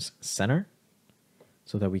items center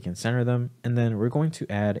so that we can center them. And then we're going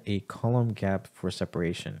to add a column gap for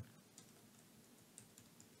separation.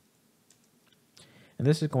 And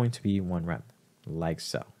this is going to be 1 rem, like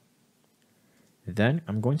so. Then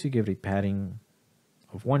I'm going to give it a padding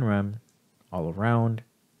of 1 rem all around.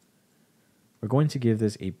 We're going to give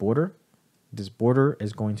this a border. This border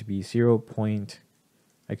is going to be 0.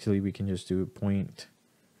 Actually, we can just do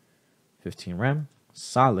 0.15 rem,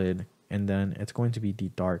 solid, and then it's going to be the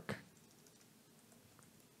dark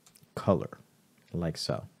color, like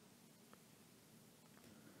so.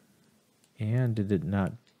 And it did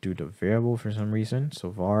not do the variable for some reason, so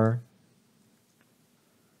var.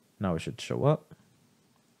 Now it should show up.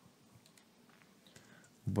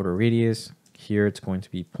 Border radius, here it's going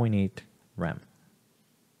to be 0.8 rem.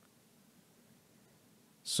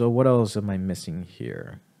 So what else am I missing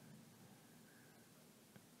here?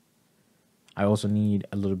 I also need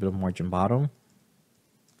a little bit of margin bottom.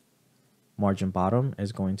 Margin bottom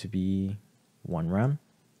is going to be 1 rem.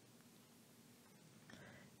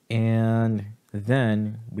 And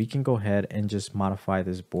then we can go ahead and just modify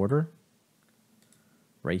this border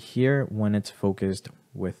right here when it's focused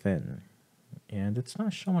within. And it's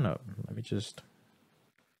not showing up. Let me just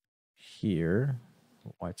here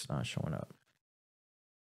why it's not showing up.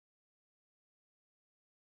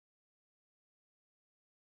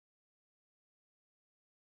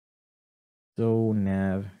 So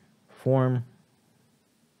nav form.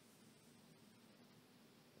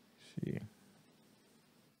 Let's see.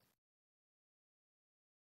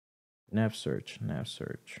 Nav search, nav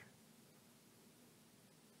search.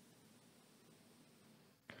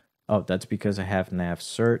 Oh, that's because I have nav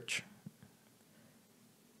search.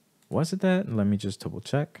 Was it that? Let me just double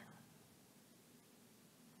check.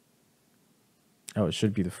 Oh, it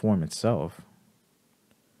should be the form itself.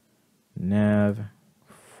 Nav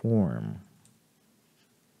form.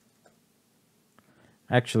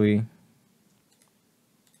 Actually,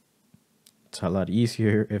 it's a lot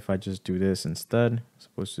easier if I just do this instead. As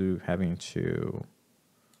opposed to having to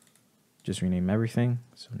just rename everything.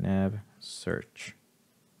 So nav search.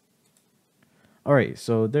 All right,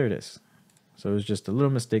 so there it is. So it was just a little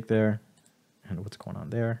mistake there. And what's going on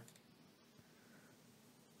there?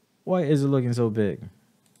 Why is it looking so big?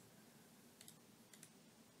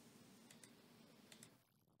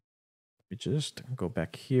 We just go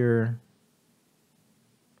back here.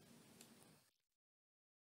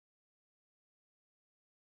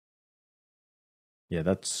 Yeah,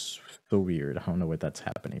 that's so weird. I don't know what that's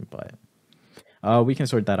happening, but we can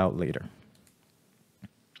sort that out later.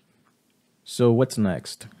 So what's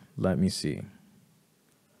next? Let me see.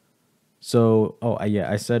 So, yeah,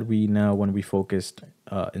 I said when we focused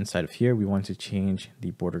inside of here, we want to change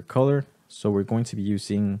the border color. So we're going to be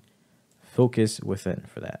using focus within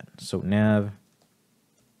for that. So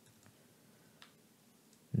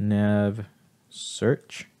nav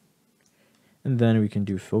search, and then we can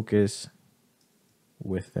do focus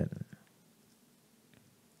within.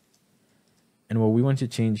 And what we want to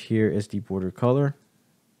change here is the border color.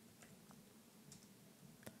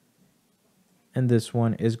 And this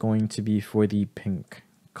one is going to be for the pink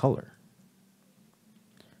color.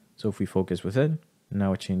 So if we focus within,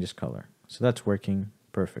 now it changes color. So that's working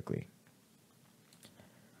perfectly.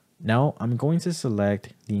 Now I'm going to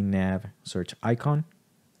select the nav search icon.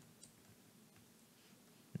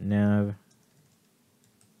 Nav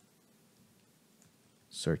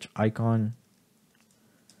search icon.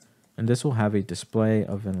 And this will have a display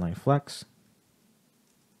of inline flex,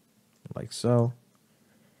 like so.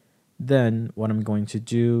 Then what I'm going to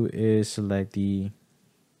do is select the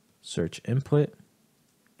search input.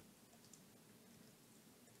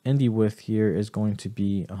 And the width here is going to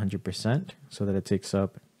be 100% so that it takes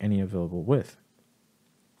up any available width.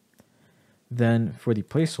 Then for the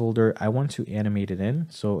placeholder, I want to animate it in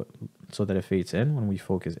so that it fades in when we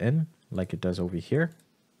focus in, like it does over here.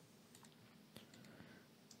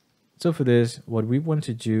 So for this, what we want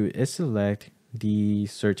to do is select the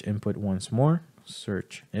search input once more,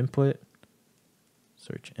 search input,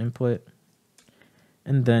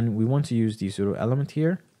 and then we want to use the pseudo element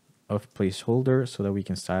here of placeholder so that we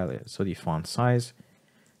can style it. So the font size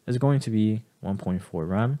is going to be 1.4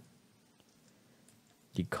 rem.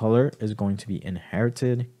 The color is going to be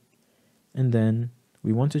inherited. And then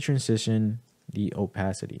we want to transition the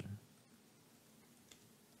opacity.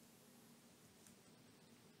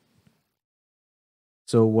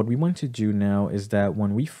 So what we want to do now is that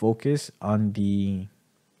when we focus on the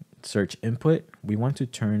search input, we want to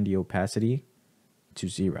turn the opacity to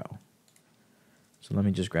 0. So let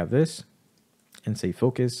me just grab this and say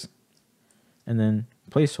focus, and then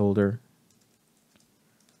placeholder,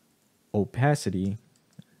 opacity,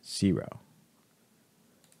 0.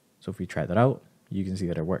 So if we try that out, you can see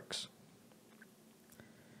that it works.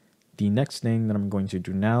 The next thing that I'm going to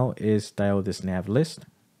do now is style this nav list.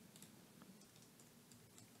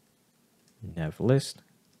 Nav list.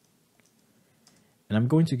 And I'm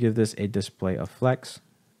going to give this a display of flex.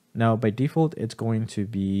 Now by default, it's going to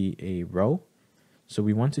be a row. So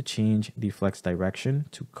we want to change the flex direction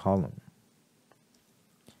to column.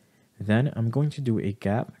 Then I'm going to do a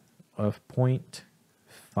gap of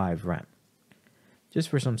 0.5 rem, just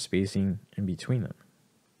for some spacing in between them.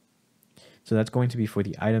 So that's going to be for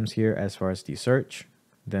the items here as far as the search,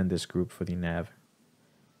 then this group for the nav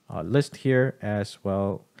list here as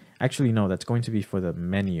well. Actually, no, that's going to be for the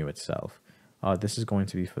menu itself. This is going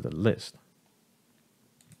to be for the list.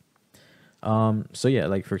 So yeah,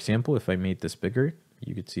 like for example, if I made this bigger,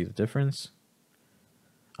 you could see the difference.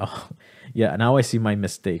 Oh, yeah, now I see my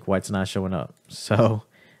mistake, why it's not showing up. So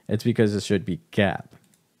it's because it should be gap,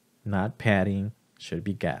 not padding, should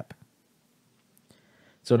be gap.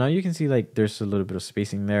 So now you can see like there's a little bit of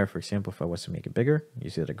spacing there. For example, if I was to make it bigger, you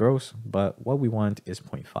see that it grows, but what we want is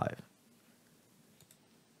 0.5.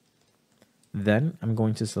 Then I'm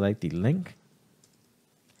going to select the link.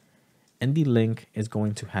 And the link is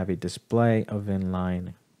going to have a display of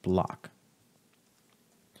inline block.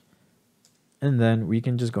 And then we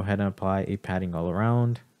can just go ahead and apply a padding all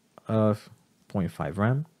around of 0.5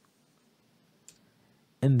 rem.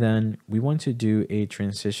 And then we want to do a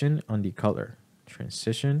transition on the color.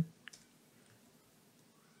 Transition,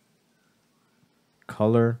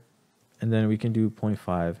 color, and then we can do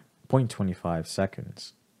 0.25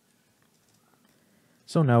 seconds.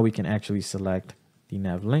 So now we can actually select the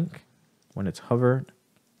nav link when it's hovered.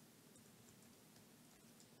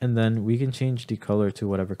 And then we can change the color to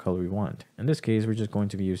whatever color we want. In this case, we're just going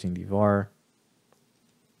to be using the var.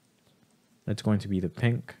 That's going to be the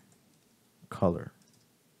pink color.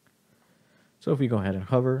 So if we go ahead and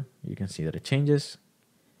hover, you can see that it changes.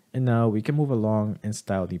 And now we can move along and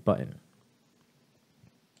style the button.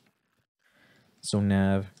 So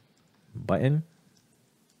nav button.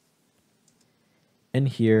 And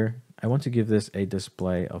here, I want to give this a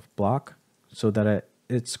display of block so that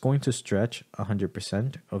it's going to stretch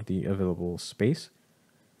 100% of the available space.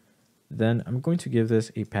 Then I'm going to give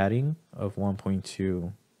this a padding of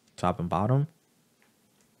 1.2 top and bottom,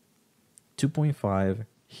 2.5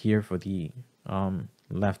 here for the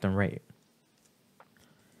left and right.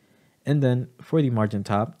 And then for the margin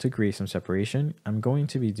top, to create some separation, I'm going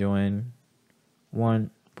to be doing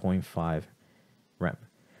 1.5 rem.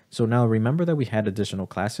 So now remember that we had additional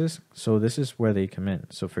classes. So this is where they come in.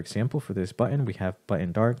 So for example, for this button, we have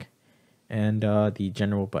button dark and the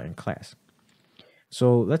general button class.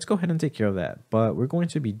 So let's go ahead and take care of that. But we're going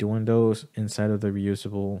to be doing those inside of the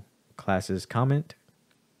reusable classes comment,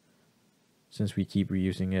 since we keep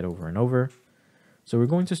reusing it over and over. So we're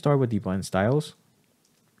going to start with the button styles.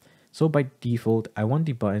 So by default, I want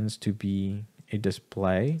the buttons to be a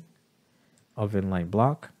display of inline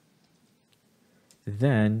block.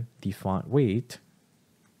 Then the font weight,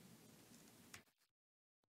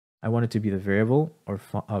 I want it to be the variable or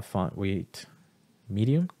font weight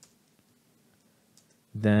medium.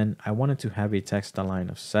 Then I want it to have a text align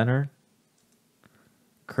of center.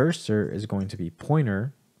 Cursor is going to be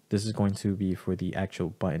pointer. This is going to be for the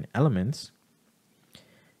actual button elements.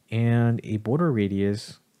 And a border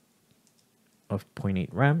radius of 0.8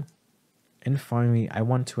 rem. And finally, I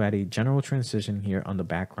want to add a general transition here on the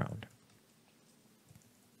background.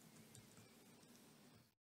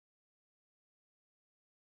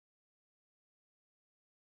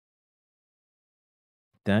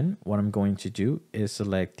 Then what I'm going to do is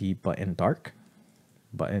select the button dark,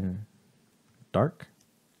 and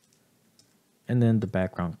then the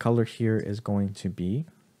background color here is going to be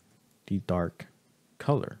the dark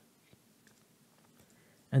color.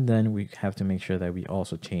 And then we have to make sure that we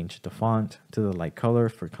also change the font to the light color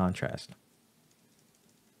for contrast.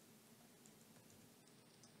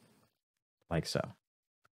 Like so.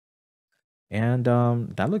 And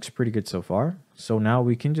that looks pretty good so far. So now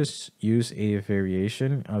we can just use a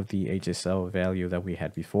variation of the HSL value that we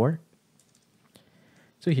had before.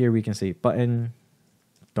 So here we can say button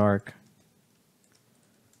dark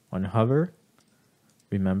on hover.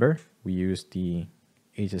 Remember, we used the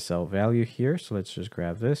HSL value here. So let's just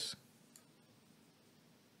grab this.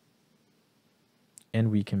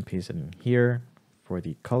 And we can paste it in here for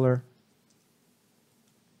the color.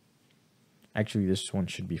 Actually, this one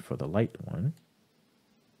should be for the light one.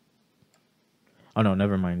 Oh no,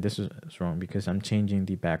 never mind. This is wrong because I'm changing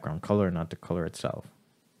the background color, not the color itself.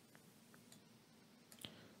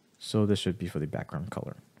 So this should be for the background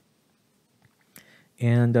color.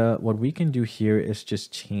 And what we can do here is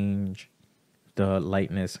just change the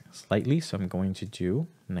lightness slightly. So I'm going to do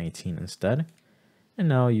 19 instead. And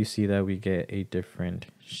now you see that we get a different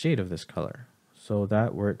shade of this color. So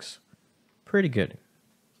that works pretty good.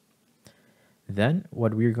 Then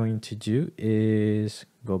what we're going to do is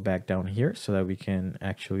go back down here so that we can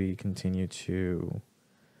actually continue to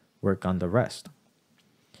work on the rest.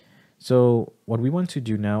 So what we want to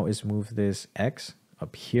do now is move this X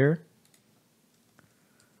up here.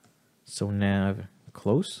 So nav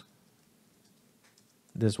close.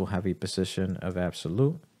 This will have a position of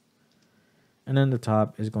absolute. And then the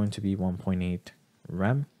top is going to be 1.8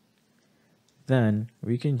 rem. Then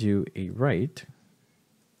we can do a right.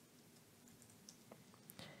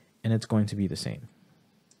 And it's going to be the same.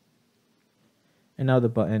 And now the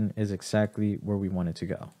button is exactly where we want it to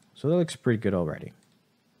go. So that looks pretty good already.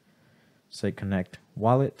 Say connect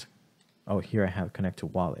wallet. Oh, here I have connect to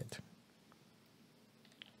wallet.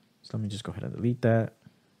 So let me just go ahead and delete that.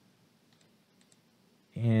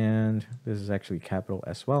 And this is actually capital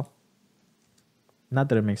as well. Not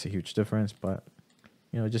that it makes a huge difference, but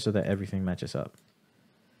you know, just so that everything matches up.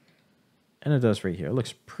 And it does right here. It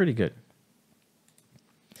looks pretty good.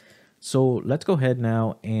 So let's go ahead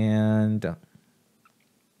now and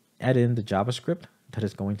add in the JavaScript that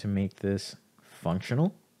is going to make this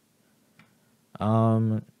functional.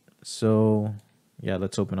 So yeah,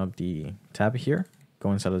 let's open up the tab here,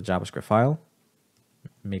 go inside the JavaScript file,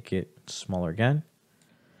 make it smaller again.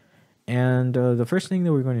 And the first thing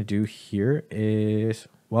that we're going to do here is,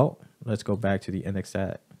 well, let's go back to the index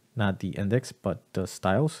not the index, but the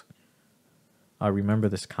styles. Remember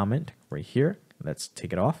this comment right here. Let's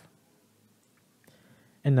take it off.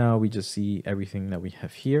 And now we just see everything that we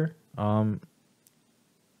have here.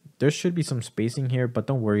 There should be some spacing here, but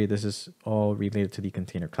don't worry, this is all related to the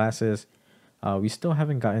container classes. We still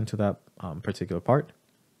haven't gotten to that particular part.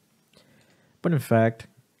 But in fact,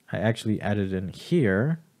 I actually added in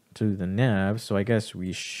here to the nav, so I guess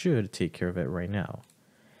we should take care of it right now.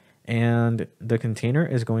 And the container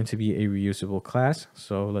is going to be a reusable class.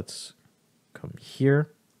 So let's come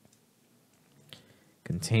here,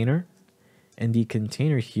 container. And the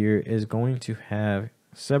container here is going to have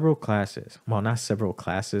several classes. Well, not several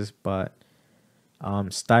classes, but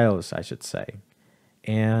styles, I should say.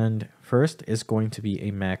 And first is going to be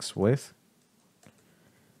a max width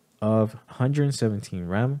of 117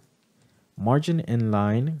 rem. Margin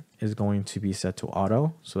inline is going to be set to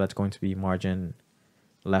auto. So that's going to be margin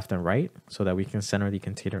left and right so that we can center the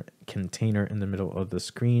container in the middle of the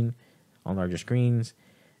screen on larger screens.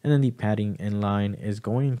 And then the padding inline is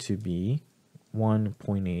going to be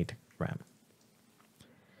 1.8 rem.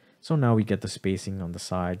 So now we get the spacing on the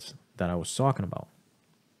sides that I was talking about.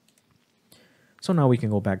 So now we can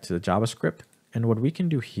go back to the JavaScript, and what we can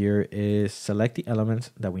do here is select the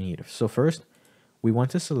elements that we need. So first, we want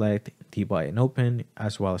to select the button open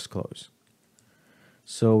as well as close.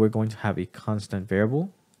 So we're going to have a constant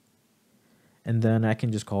variable, and then I can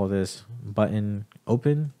just call this button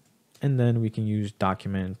open And then we can use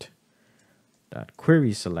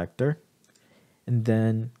document.query selector. And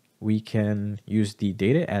then we can use the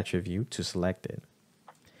data attribute to select it.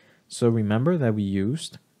 So remember that we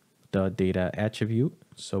used the data attribute.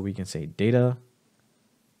 So we can say data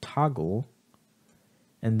toggle,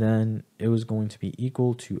 and then it was going to be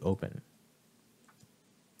equal to open,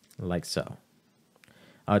 like so.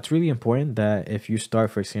 It's really important that if you start,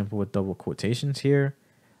 for example, with double quotations here,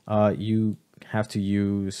 you have to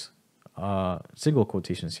use single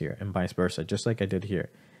quotations here and vice versa, just like I did here,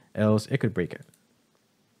 else it could break it.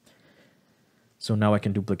 So now I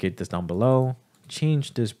can duplicate this down below,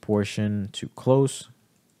 change this portion to close,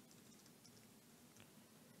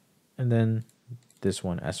 and then this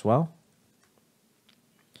one as well.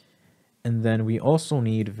 And then we also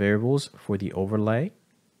need variables for the overlay.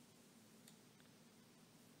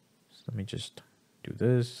 So let me just do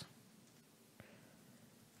this.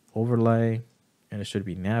 Overlay, and it should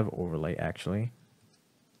be nav overlay actually.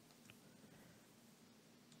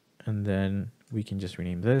 And then we can just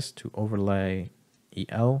rename this to overlay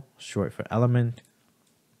EL, short for element.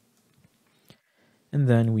 And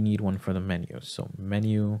then we need one for the menu. So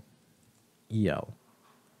menu EL.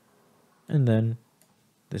 And then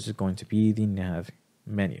this is going to be the nav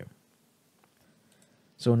menu.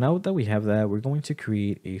 So now that we have that, we're going to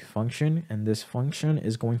create a function, and this function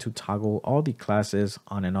is going to toggle all the classes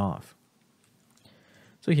on and off.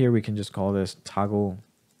 So here we can just call this toggle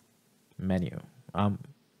menu.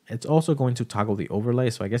 It's also going to toggle the overlay,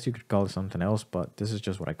 so I guess you could call it something else, but this is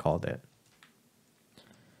just what I called it.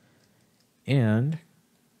 And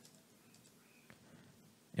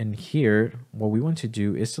in here, what we want to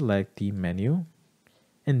do is select the menu,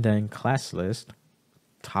 and then class list,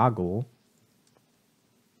 toggle,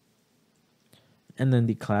 and then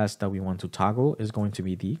the class that we want to toggle is going to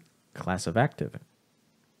be the class of active.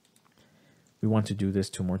 We want to do this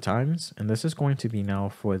 2 more times, and this is going to be now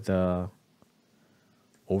for the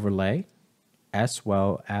overlay as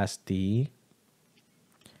well as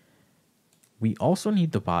we also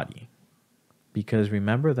need the body, because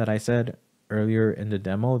remember that I said earlier in the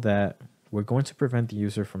demo that we're going to prevent the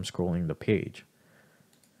user from scrolling the page.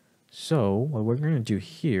 So what we're going to do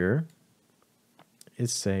here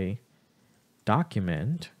is say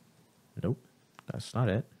document, nope, that's not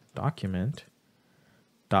it, document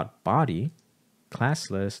dot body class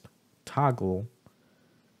list toggle,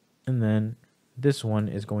 and then this one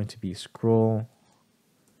is going to be scroll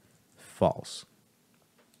false.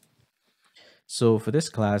 So for this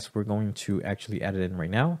class, we're going to actually add it in right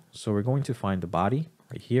now. So we're going to find the body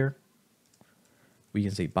right here. We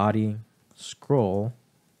can say body scroll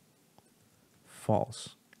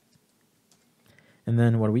false. And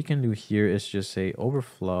then what we can do here is just say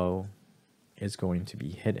overflow is going to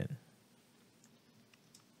be hidden.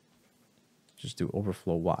 Just do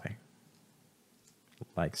overflow Y,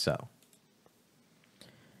 like so.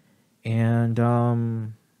 And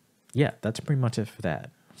yeah, that's pretty much it for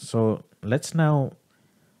that. So let's now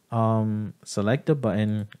select the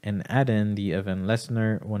button and add in the event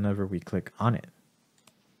listener whenever we click on it.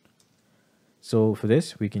 So for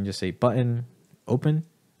this, we can just say button open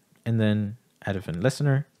and then add event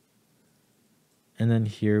listener. And then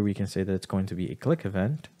here we can say that it's going to be a click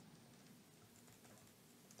event.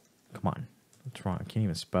 Come on, what's wrong? I can't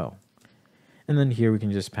even spell. And then here we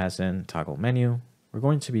can just pass in toggle menu. We're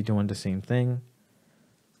going to be doing the same thing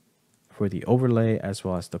for the overlay as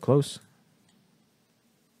well as the close.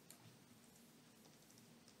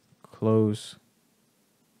 Close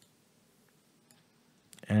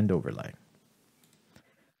and overlay.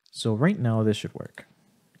 So right now this should work,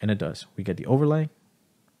 and it does. We get the overlay,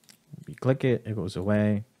 we click it, it goes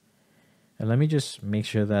away. And let me just make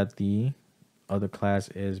sure that the other class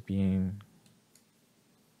is being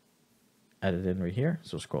added in right here.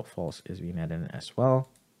 So scroll false is being added in as well.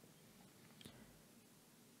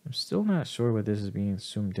 I'm still not sure why this is being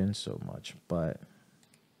zoomed in so much, but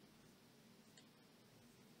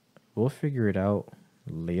we'll figure it out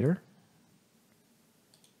later.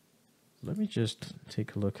 Let me just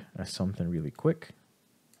take a look at something really quick.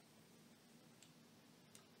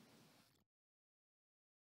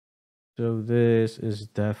 So this is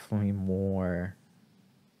definitely more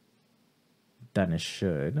than it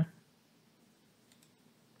should.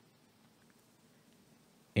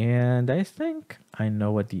 And I think I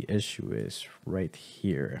know what the issue is right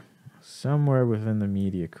here, somewhere within the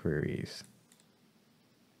media queries.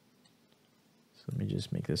 So let me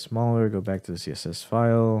just make this smaller, go back to the CSS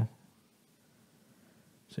file,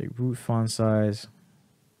 say root font size.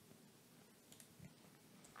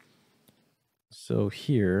 So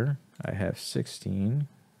here I have 16.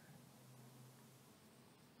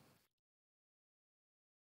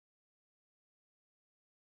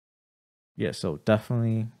 Yeah, so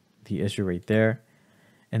definitely the issue right there.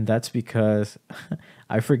 And that's because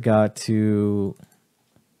I forgot to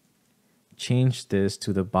change this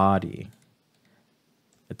to the body.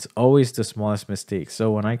 It's always the smallest mistake. So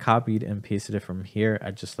when I copied and pasted it from here, I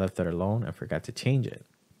just left it alone and forgot to change it.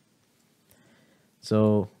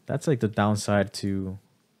 So that's like the downside to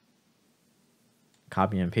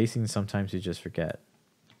copying and pasting. Sometimes you just forget.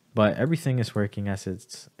 But everything is working as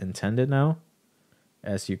it's intended now,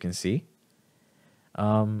 as you can see.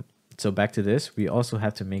 So back to this, we also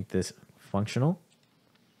have to make this functional.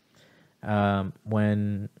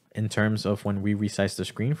 When in terms of when we resize the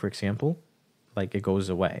screen, for example, like it goes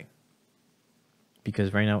away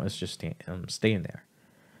because right now it's just staying there.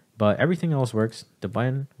 But everything else works. The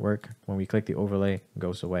button work. When we click the overlay, it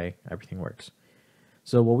goes away. Everything works.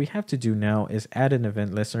 So what we have to do now is add an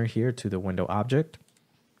event listener here to the window object.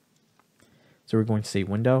 So we're going to say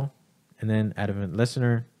window and then add event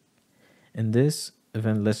listener. And this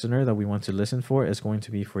event listener that we want to listen for is going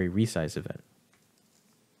to be for a resize event.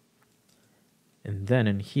 And then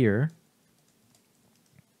in here,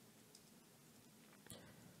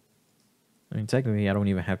 I mean, technically, I don't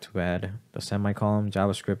even have to add the semicolon.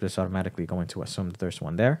 JavaScript is automatically going to assume that there's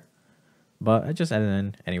one there. But I just added it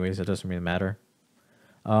in anyways. It doesn't really matter.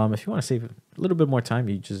 If you want to save a little bit more time,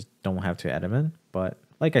 you just don't have to add them in. But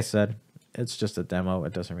like I said, it's just a demo.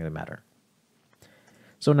 It doesn't really matter.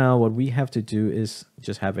 So now what we have to do is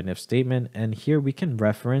just have an if statement. And here we can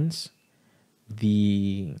reference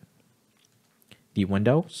the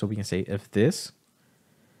window. So we can say if this,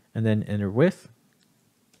 and then inner width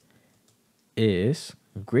is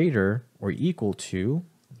greater or equal to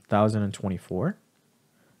 1024,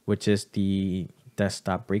 which is the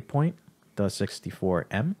desktop breakpoint, the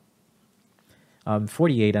 64M.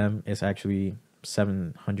 48M is actually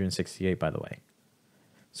 768, by the way.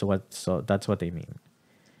 So that's what they mean.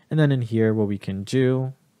 And then in here, what we can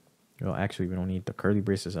do, well, actually, we don't need the curly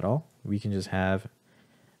braces at all. We can just have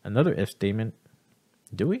another if statement.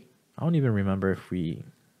 Do we? I don't even remember if we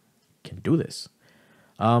can do this.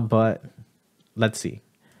 But let's see.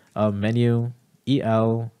 Menu,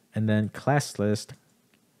 EL, and then class list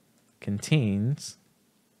contains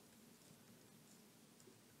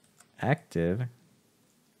active.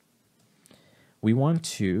 We want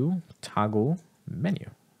to toggle menu.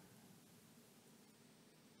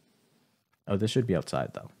 Oh, this should be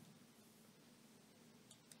outside though.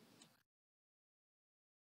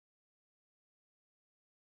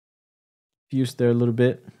 Confused there a little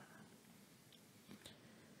bit.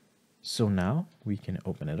 So now we can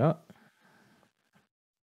open it up.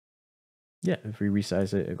 Yeah, if we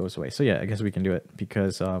resize it, it goes away. So yeah, I guess we can do it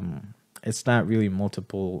because it's not really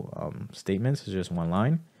multiple statements. It's just one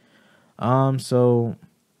line. So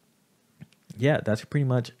yeah, that's pretty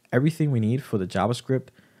much everything we need for the JavaScript.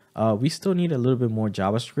 We still need a little bit more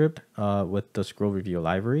JavaScript with the ScrollReveal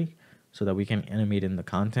library so that we can animate in the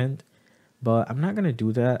content. But I'm not going to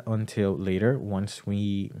do that until later once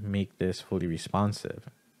we make this fully responsive.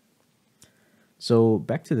 So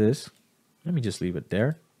back to this. Let me just leave it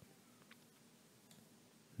there.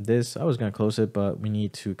 This, I was going to close it, but we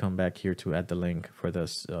need to come back here to add the link for the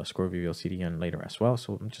ScrollReveal CDN later as well.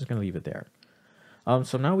 So I'm just going to leave it there.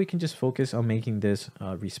 So now we can just focus on making this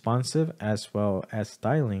responsive as well as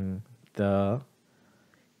styling the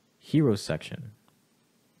hero section.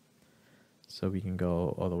 So we can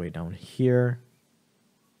go all the way down here.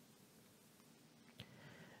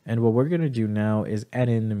 And what we're going to do now is add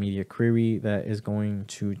in the media query that is going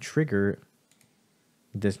to trigger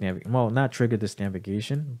this not trigger this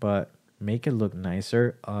navigation, but make it look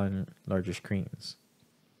nicer on larger screens.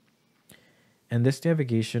 And this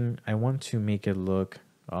navigation, I want to make it look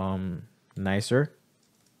nicer,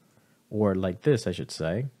 or like this, I should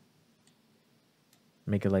say.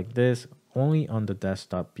 Make it like this, only on the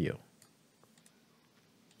desktop view.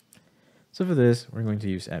 So for this, we're going to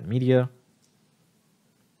use add media,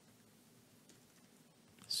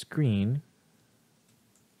 screen,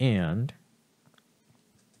 and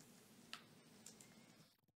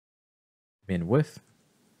min width,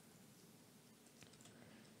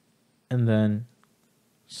 and then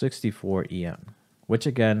 64 EM, which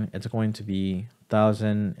again, it's going to be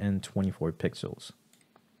 1024 pixels.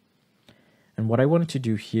 And what I wanted to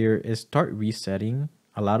do here is start resetting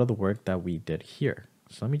a lot of the work that we did here.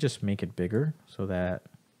 So let me just make it bigger so that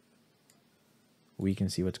we can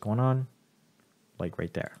see what's going on, like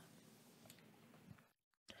right there.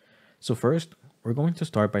 So first, we're going to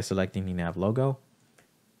start by selecting the nav logo.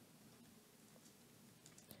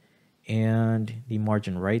 And the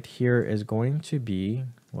margin right here is going to be,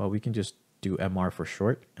 well, we can just do MR for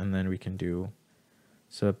short, and then we can do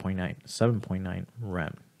 7.9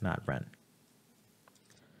 rem, not ren.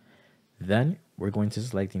 Then we're going to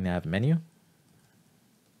select the nav menu.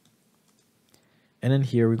 And then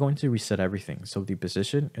here we're going to reset everything. So the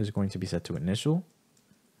position is going to be set to initial,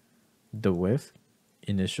 the width,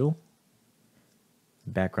 initial,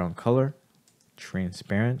 background color,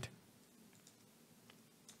 transparent,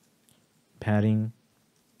 padding,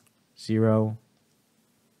 0,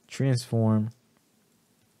 transform,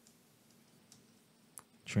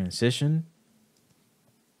 transition,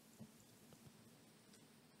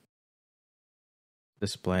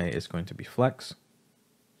 display is going to be flex.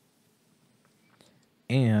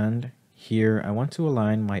 And here I want to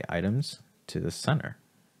align my items to the center,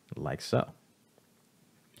 like so.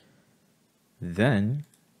 Then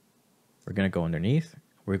we're going to go underneath.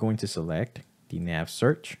 We're going to select the nav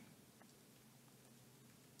search.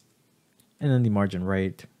 And then the margin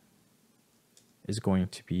right is going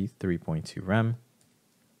to be 3.2 rem.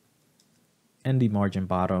 And the margin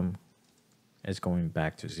bottom is going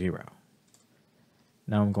back to 0.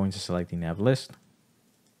 Now I'm going to select the nav list.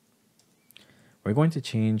 We're going to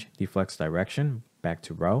change the flex direction back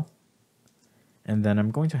to row. And then I'm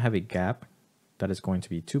going to have a gap that is going to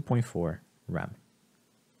be 2.4 rem,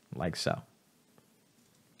 like so.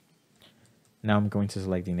 Now I'm going to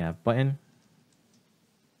select the nav button.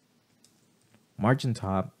 Margin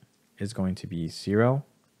top is going to be 0.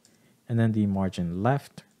 And then the margin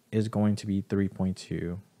left is going to be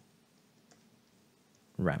 3.2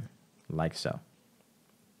 rem, like so.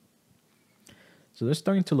 So they're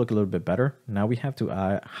starting to look a little bit better. Now we have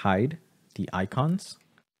to hide the icons.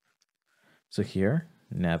 So here,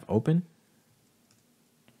 nav open.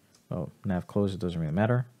 Oh, nav close, it doesn't really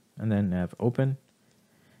matter. And then nav open.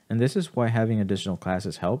 And this is why having additional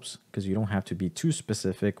classes helps, because you don't have to be too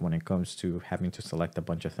specific when it comes to having to select a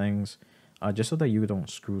bunch of things, just so that you don't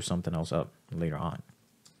screw something else up later on.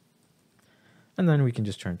 And then we can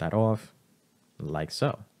just turn that off, like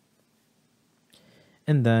so.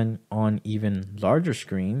 And then on even larger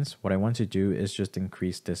screens, what I want to do is just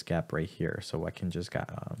increase this gap right here. So I can just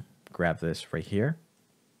grab this right here,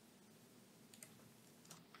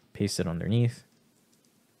 paste it underneath.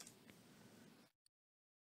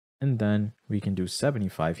 And then we can do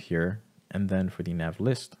 75 here. And then for the nav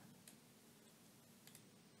list,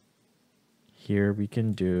 here we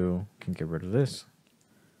can get rid of this.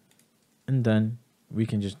 And then we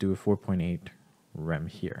can just do a 4.8 rem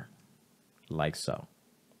here, like so.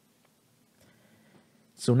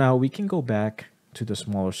 So now we can go back to the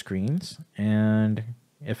smaller screens, and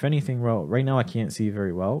if anything, well, right now I can't see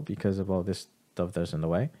very well because of all this stuff that's in the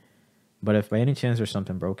way. But if by any chance there's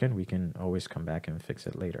something broken, we can always come back and fix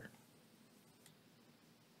it later.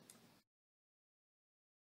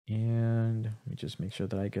 And let me just make sure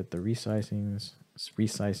that I get the resizing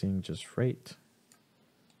just right.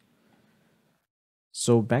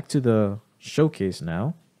 So back to the showcase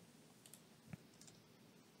now.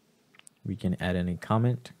 We can add any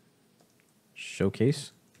comment,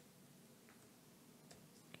 showcase.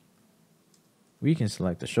 We can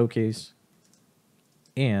select the showcase,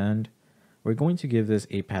 and we're going to give this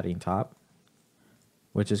a padding top,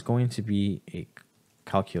 which is going to be a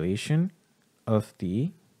calculation of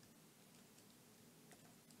the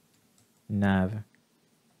nav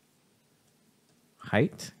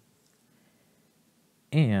height,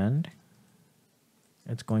 and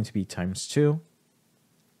it's going to be ×2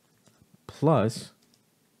 plus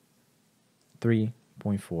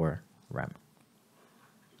 3.4 rem.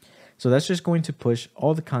 So that's just going to push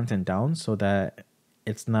all the content down so that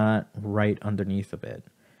it's not right underneath of it.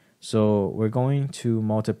 So we're going to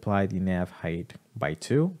multiply the nav height by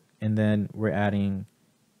 2, and then we're adding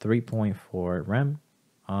 3.4 rem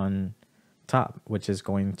on top, which is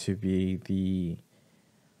going to be the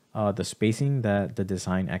spacing that the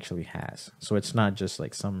design actually has. So it's not just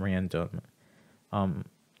like some random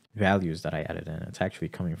values that I added in. It's actually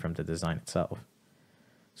coming from the design itself.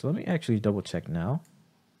 So let me actually double check now.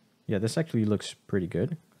 Yeah, this actually looks pretty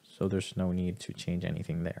good. So there's no need to change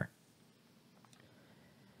anything there.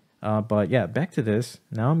 But yeah, back to this.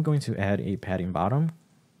 Now I'm going to add a padding bottom.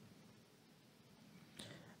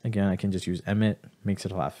 Again, I can just use emit, makes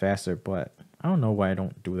it a lot faster, but I don't know why I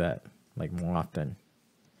don't do that like more often.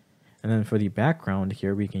 And then for the background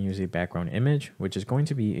here, we can use a background image, which is going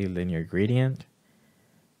to be a linear gradient.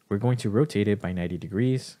 We're going to rotate it by 90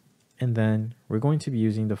 degrees. And then we're going to be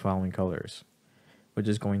using the following colors, which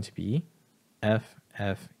is going to be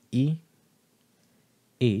FFE,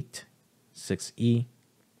 8, 6E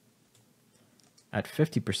at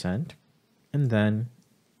 50%, and then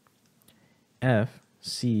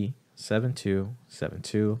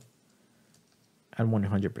FC7272 at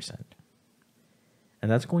 100%.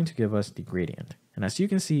 And that's going to give us the gradient. And as you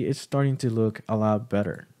can see, it's starting to look a lot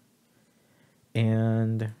better.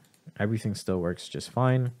 and everything still works just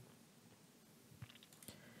fine.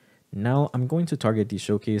 Now I'm going to target the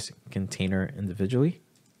showcase container individually,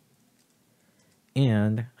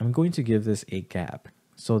 and I'm going to give this a gap.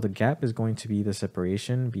 So the gap is going to be the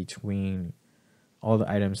separation between all the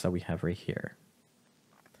items that we have right here.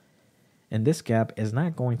 And this gap is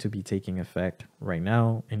not going to be taking effect right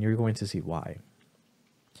now, and you're going to see why.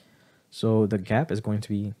 So the gap is going to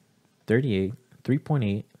be 38,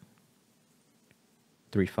 3.8,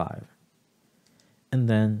 3.5, and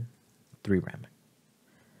then 3 rem.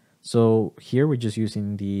 So here we're just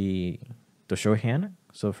using the shorthand.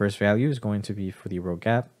 So first value is going to be for the row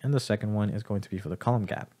gap, and the second one is going to be for the column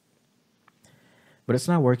gap. But it's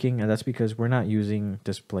not working, and that's because we're not using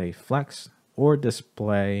display flex or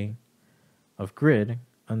display of grid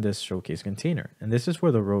on this showcase container. And this is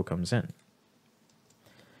where the row comes in.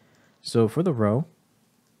 So for the row,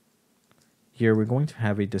 here we're going to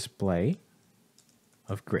have a display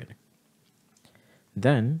of grid.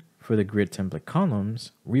 Then for the grid template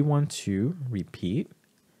columns, we want to repeat.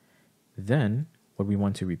 Then what we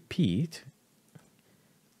want to repeat,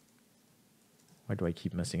 why do I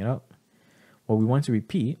keep messing it up? What we want to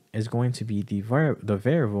repeat is going to be the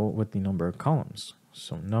variable with the number of columns.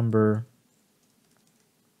 So number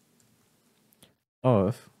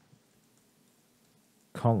of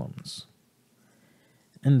columns.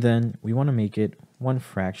 And then we want to make it 1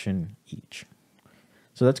 fraction each.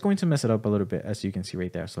 So that's going to mess it up a little bit, as you can see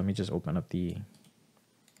right there. So let me just open up the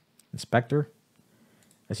inspector.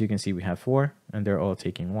 As you can see, we have 4 and they're all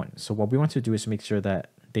taking 1. So what we want to do is make sure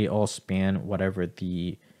that they all span whatever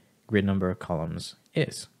the grid number of columns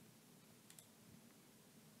is.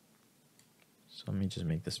 So let me just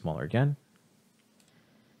make this smaller again.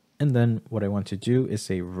 And then what I want to do is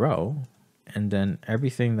say row, and then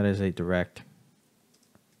everything that is a direct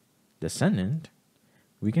descendant,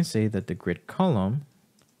 we can say that the grid column,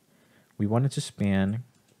 we want it to span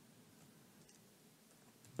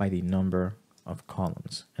by the number of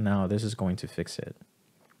columns. And now this is going to fix it.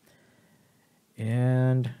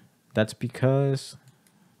 And that's because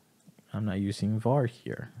I'm not using var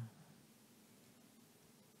here.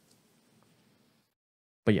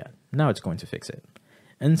 But yeah, now it's going to fix it.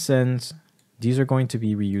 And since these are going to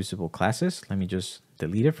be reusable classes, let me just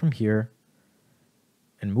delete it from here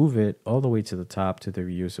and move it all the way to the top to the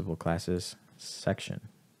reusable classes section.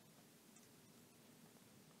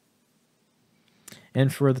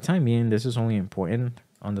 And for the time being, this is only important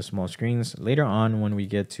on the small screens. Later on, when we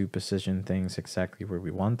get to position things exactly where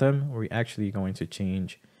we want them, we're actually going to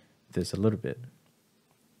change this a little bit.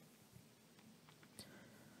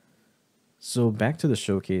 So back to the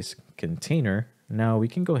showcase container. Now we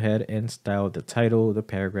can go ahead and style the title, the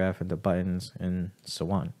paragraph, and the buttons, and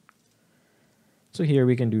so on. So here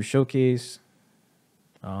we can do showcase.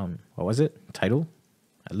 What was it? Title?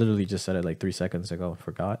 I literally just said it like 3 seconds ago,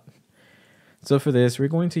 forgot. So for this, we're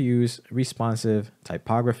going to use responsive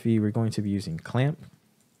typography. We're going to be using clamp.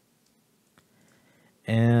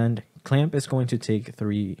 And clamp is going to take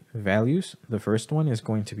 3 values. The first one is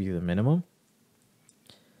going to be the minimum.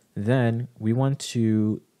 Then we want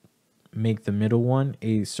to make the middle one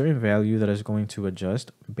a certain value that is going to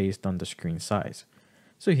adjust based on the screen size.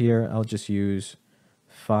 So here I'll just use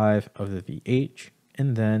 5 of the VH,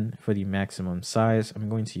 and then for the maximum size, I'm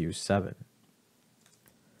going to use 7.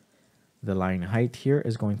 The line height here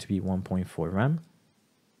is going to be 1.4 rem,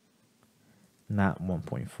 not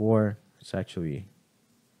 1.4, it's actually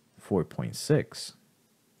 4.6.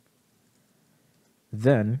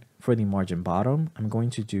 Then for the margin bottom, I'm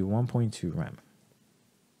going to do 1.2 rem.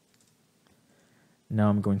 Now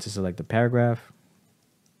I'm going to select the paragraph,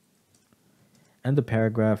 and the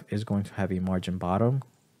paragraph is going to have a margin bottom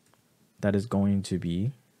that is going to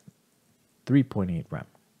be 3.8 rem.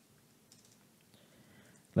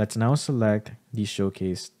 Let's now select the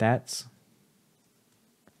showcase stats,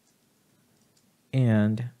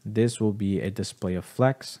 and this will be a display of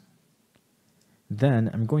flex. Then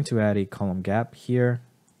I'm going to add a column gap here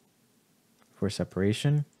for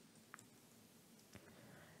separation,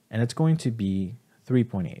 and it's going to be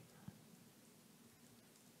 3.8,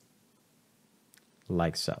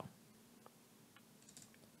 like so.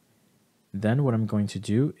 Then what I'm going to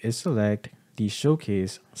do is select the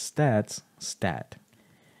showcase stats stat,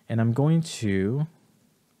 and I'm going to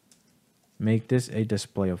make this a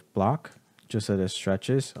display of block just so that it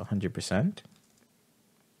stretches 100%.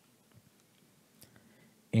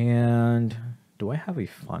 And do I have a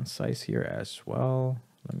font size here as well?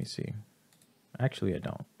 Let me see. Actually, I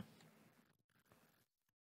don't.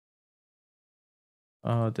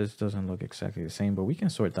 This doesn't look exactly the same, but we can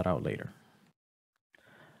sort that out later.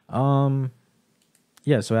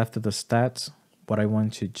 Yeah, so after the stats, what I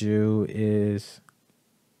want to do is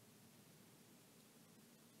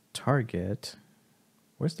target.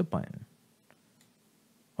 Where's the button?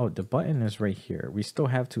 Oh, the button is right here. We still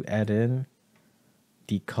have to add in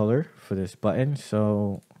the color for this button.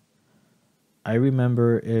 So I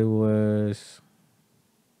remember it was,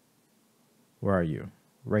 where are you?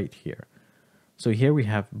 Right here. So here we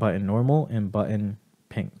have button normal and button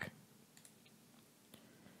pink.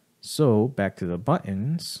 So back to the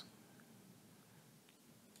buttons.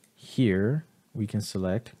 Here we can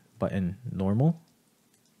select button normal.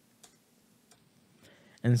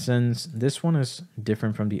 And since this one is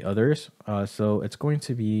different from the others, so it's going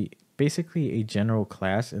to be basically a general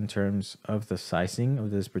class in terms of the sizing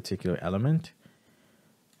of this particular element.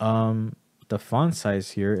 The font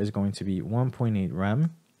size here is going to be 1.8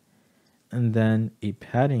 rem, and then a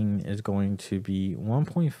padding is going to be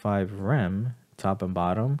 1.5 rem top and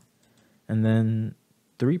bottom, and then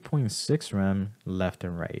 3.6 rem left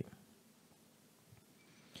and right.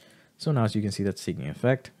 So now as you can see, that's taking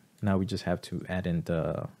effect. Now we just have to add in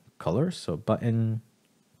the colors. So button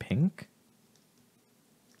pink.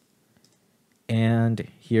 And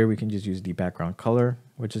here we can just use the background color,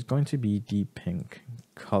 which is going to be the pink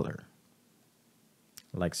color.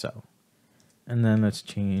 Like so. And then let's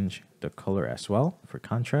change the color as well for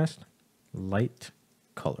contrast. Light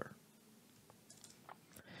color.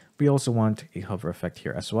 We also want a hover effect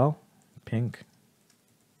here as well. Pink.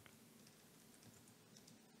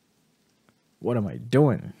 What am I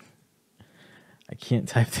doing? I can't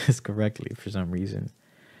type this correctly for some reason.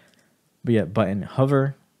 But yeah, button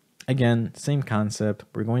hover. Again, same concept.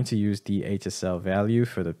 We're going to use the HSL value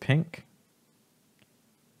for the pink.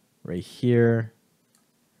 Right here.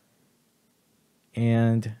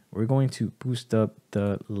 And we're going to boost up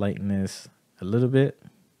the lightness a little bit.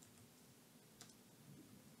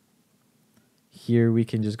 Here we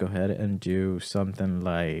can just go ahead and do something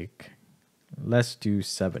like, let's do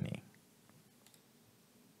 70.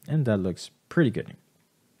 And that looks pretty good.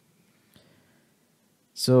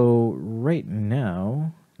 So right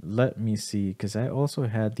now, let me see, because I also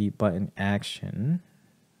had the button action.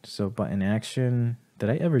 So button action, did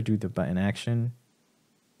I ever do the button action?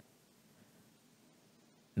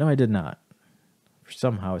 No, I did not.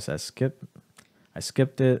 Somehow it says skip. I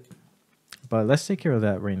skipped it, but let's take care of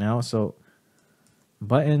that right now. So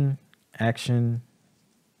button action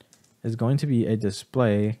is going to be a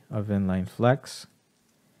display of inline flex,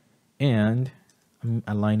 and I'm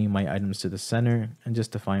aligning my items to the center and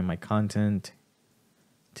justifying my content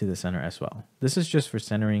to the center as well. This is just for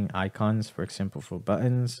centering icons, for example, for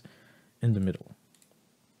buttons in the middle.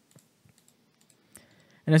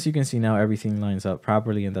 And as you can see now, everything lines up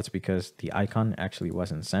properly, and that's because the icon actually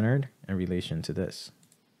wasn't centered in relation to this.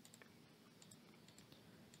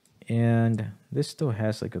 And this still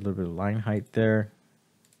has like a little bit of line height there.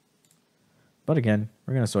 But again,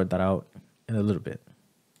 we're going to sort that out in a little bit.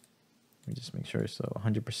 Let me just make sure. So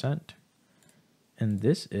 100%. And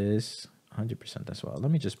this is 100% as well.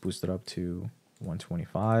 Let me just boost it up to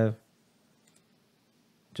 125.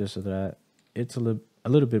 Just so that it's a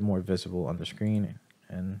little bit more visible on the screen.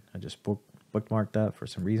 And I just bookmarked that for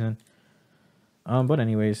some reason. But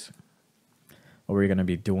anyways, what we're going to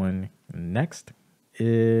be doing next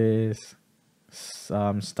is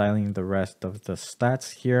styling the rest of the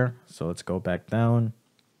stats here. So let's go back down.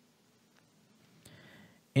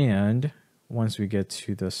 And once we get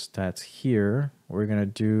to the stats here, what we're going to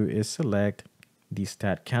do is select the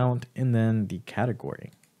stat count and then the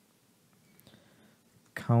category.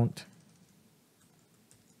 Count.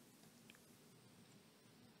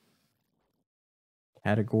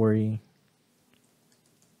 Category.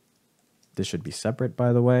 This should be separate,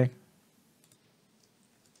 by the way.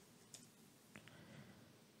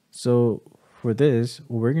 So for this,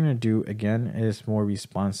 what we're going to do again is more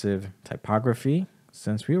responsive typography.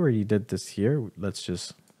 Since we already did this here, let's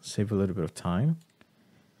just save a little bit of time.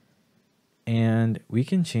 And we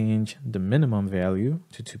can change the minimum value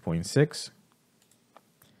to 2.6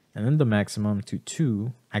 and then the maximum to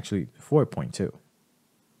 4.2.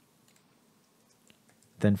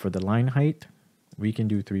 Then for the line height, we can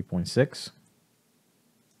do 3.6.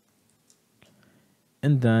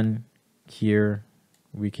 And then here,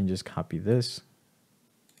 we can just copy this,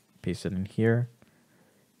 paste it in here.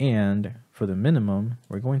 And for the minimum,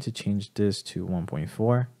 we're going to change this to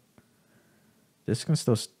 1.4. This can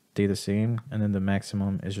still stay the same. And then the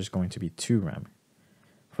maximum is just going to be 2 rem.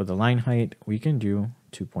 For the line height, we can do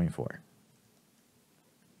 2.4.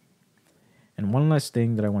 And one last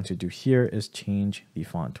thing that I want to do here is change the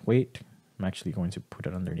font weight. I'm actually going to put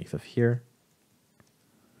it underneath of here.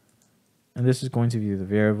 And this is going to be the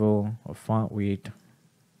variable of font weight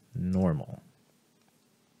normal.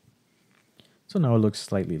 So now it looks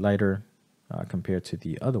slightly lighter compared to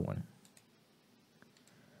the other one.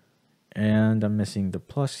 And I'm missing the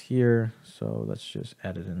plus here, so let's just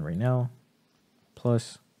add it in right now.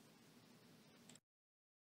 Plus,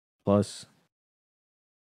 plus,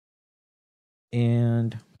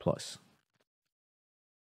 and plus.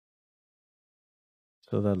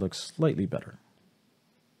 So that looks slightly better.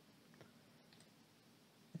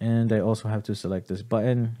 And I also have to select this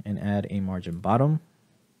button and add a margin bottom.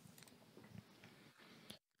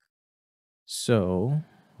 So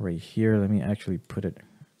right here, let me actually put it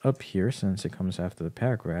up here since it comes after the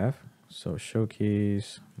paragraph. So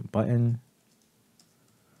showcase button,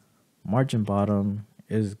 margin bottom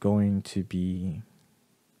is going to be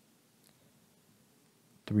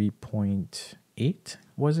 3.8,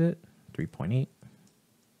 was it? 3.8.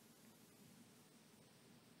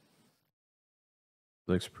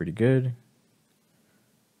 Looks pretty good.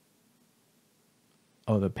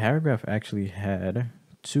 Oh, the paragraph actually had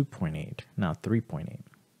 2.8, not 3.8.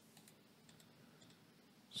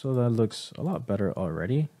 So that looks a lot better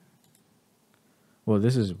already. Well,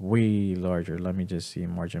 this is way larger. Let me just see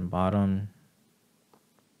margin bottom.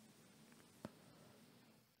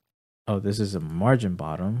 Oh, this is a margin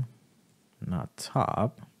bottom, not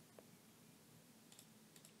top.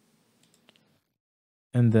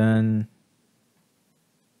 And then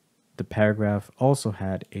the paragraph also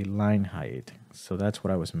had a line height. So that's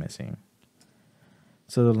what I was missing.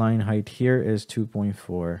 So the line height here is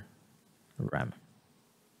 2.4 rem.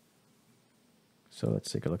 So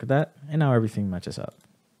let's take a look at that. And now everything matches up.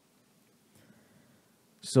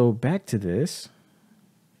 So back to this,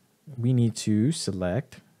 we need to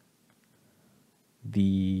select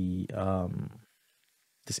the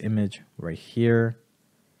this image right here.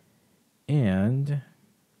 And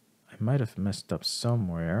I might have messed up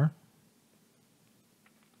somewhere.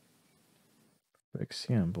 For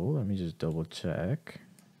example, let me just double check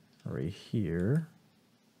right here.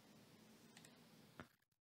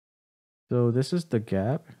 So this is the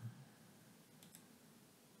gap.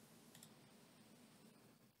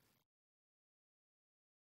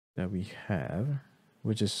 That we have,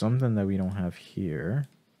 which is something that we don't have here.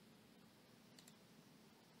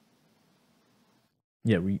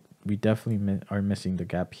 Yeah, we definitely are missing the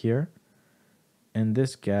gap here. And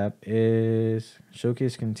this gap is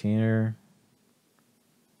showcase container.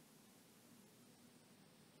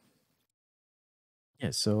 Yeah,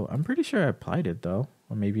 so I'm pretty sure I applied it though,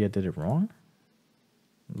 or maybe I did it wrong.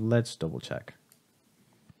 Let's double check.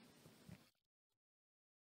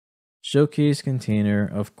 Showcase container,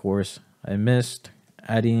 of course, I missed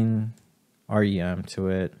adding REM to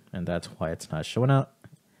it, and that's why it's not showing up.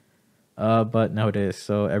 But now it is,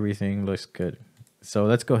 so everything looks good. So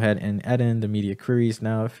let's go ahead and add in the media queries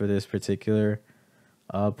now for this particular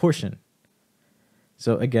portion.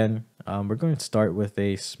 So again, we're going to start with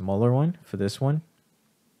a smaller one for this one.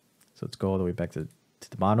 So let's go all the way back to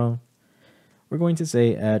the bottom. We're going to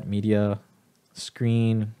say add media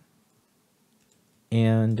screen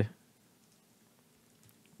and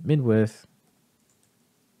mid-width.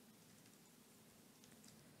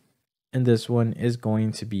 And this one is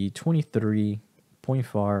going to be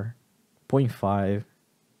 23.5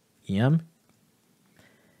 EM.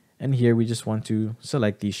 And here we just want to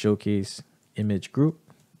select the showcase image group,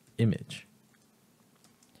 image.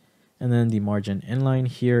 And then the margin inline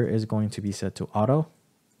here is going to be set to auto,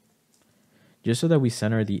 just so that we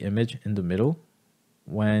center the image in the middle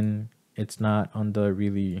when it's not on the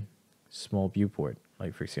really small viewport.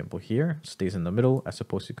 Like for example here, stays in the middle as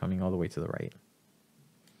opposed to coming all the way to the right.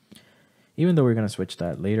 Even though we're going to switch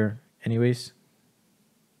that later anyways.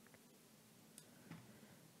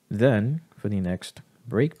 Then for the next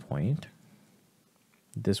breakpoint,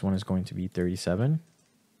 this one is going to be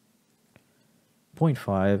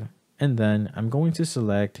 37.5, and then I'm going to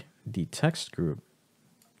select the text group.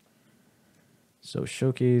 So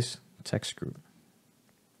showcase text group.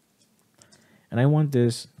 And I want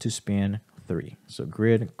this to span 3. So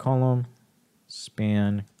grid column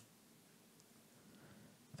span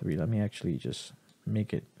 3. Let me actually just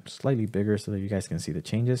make it slightly bigger so that you guys can see the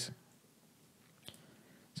changes.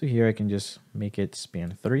 So here I can just make it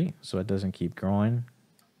span 3 so it doesn't keep growing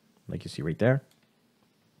like you see right there.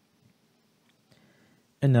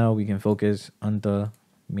 And now we can focus on the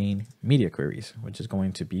main media queries, which is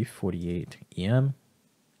going to be 48 EM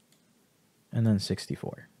and then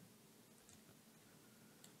 64.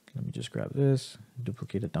 Let me just grab this,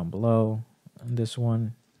 duplicate it down below, and this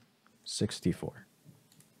one, 64.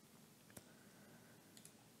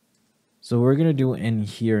 So what we're going to do in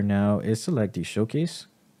here now is select the showcase.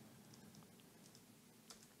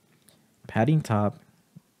 Padding top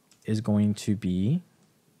is going to be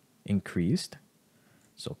increased,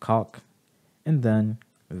 so calc, and then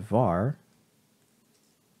var,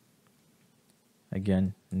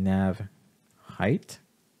 again, nav height,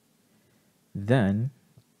 then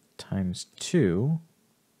times 2,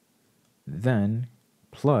 then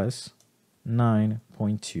plus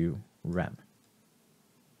 9.2 rem.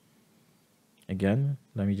 Again,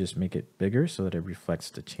 let me just make it bigger so that it reflects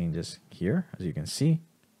the changes here, as you can see.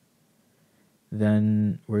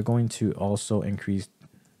 Then we're going to also increase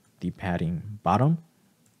the padding bottom.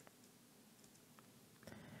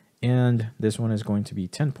 And this one is going to be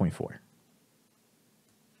 10.4.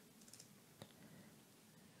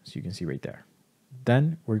 So you can see right there.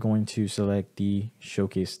 Then we're going to select the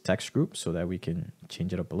showcase text group so that we can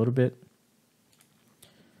change it up a little bit.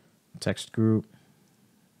 Text group.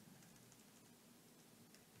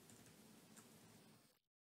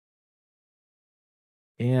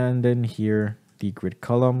 And then here, the grid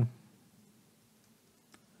column.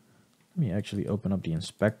 Let me actually open up the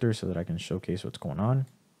inspector so that I can showcase what's going on.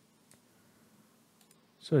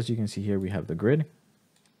 So as you can see here, we have the grid.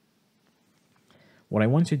 What I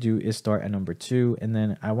want to do is start at number 2, and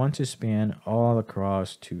then I want to span all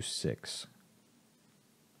across to 6.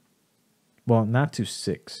 Well, not to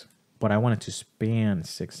 6, but I want it to span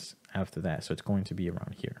 6 after that. So it's going to be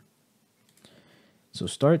around here. So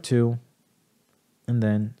start 2, and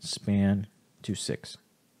then span to 6.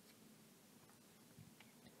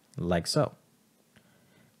 Like so.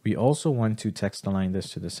 We also want to text align this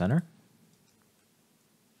to the center.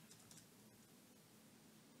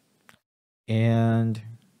 And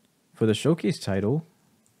for the showcase title,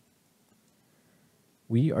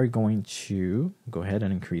 we are going to go ahead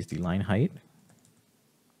and increase the line height.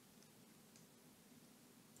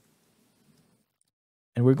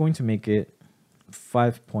 And we're going to make it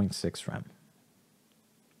 5.6 rem.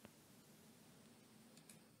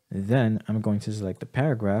 Then I'm going to select the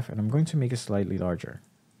paragraph and I'm going to make it slightly larger.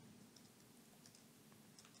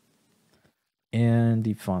 And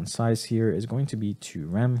the font size here is going to be 2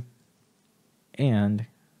 rem. And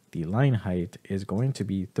the line height is going to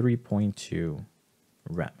be 3.2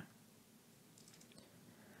 rem.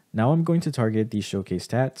 Now I'm going to target the showcase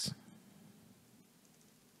stats.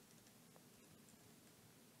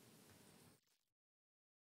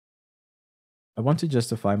 I want to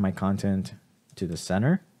justify my content to the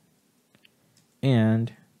center.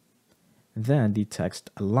 And then the text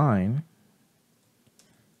align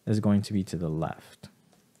is going to be to the left.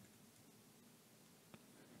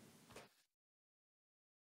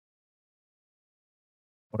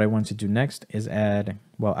 What I want to do next is add,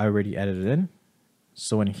 well, I already added it in.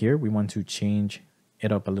 So in here, we want to change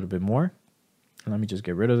it up a little bit more. And let me just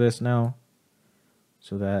get rid of this now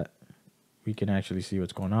so that we can actually see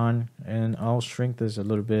what's going on. And I'll shrink this a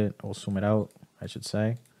little bit. I'll zoom it out, I should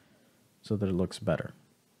say, so that it looks better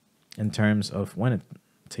in terms of when it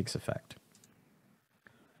takes effect.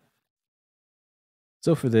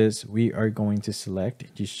 So for this, we are going to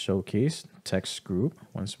select the showcase text group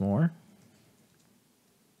once more.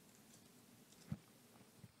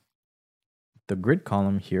 The grid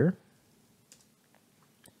column here,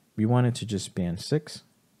 we want it to just span 6.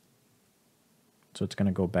 So it's going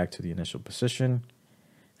to go back to the initial position.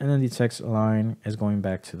 And then the text align is going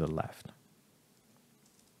back to the left.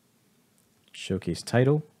 Showcase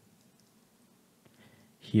title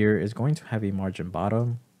here is going to have a margin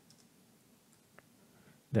bottom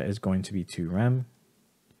that is going to be 2 rem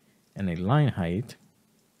and a line height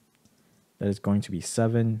that is going to be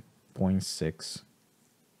 7.6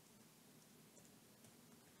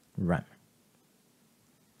 rem.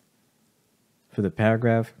 For the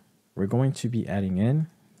paragraph, we're going to be adding in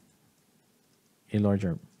a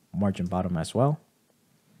larger margin bottom as well.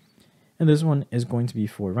 And this one is going to be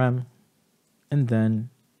 4 rem. And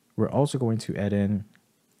then we're also going to add in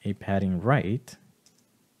a padding right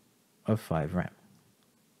of 5 rem,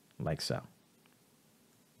 like so.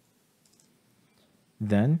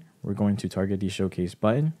 Then we're going to target the showcase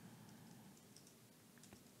button.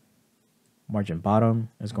 Margin bottom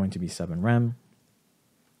is going to be 7 rem.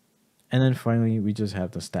 And then finally, we just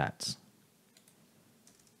have the stats.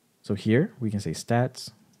 So here we can say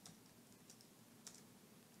stats,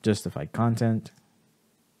 justified content,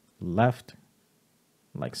 left,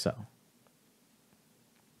 like so.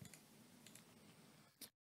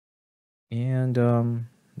 And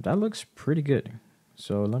that looks pretty good.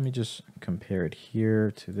 So let me just compare it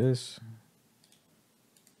here to this.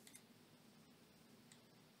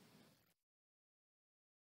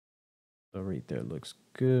 So right there looks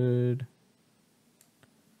good.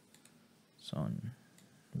 So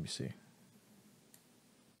let me see.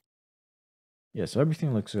 Yeah, so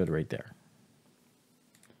everything looks good right there.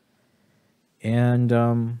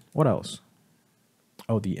 And what else?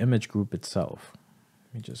 Oh, the image group itself.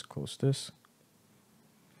 Let me just close this.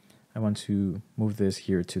 I want to move this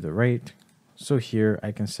here to the right. So here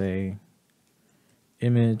I can say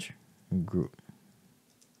image group.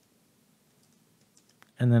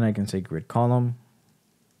 And then I can say grid column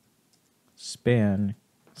span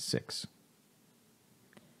 6.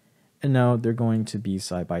 And now they're going to be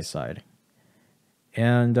side by side.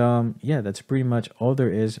 And yeah, that's pretty much all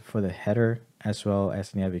there is for the header as well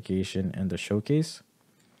as navigation and the showcase.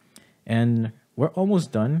 And we're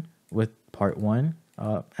almost done with part 1.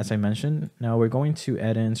 As I mentioned, now we're going to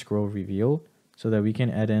add in ScrollReveal so that we can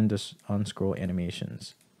add in this unscroll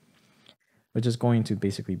animations, which is going to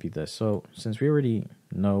basically be this. So since we already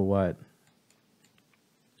know what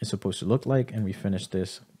it's supposed to look like and we finished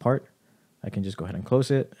this part, I can just go ahead and close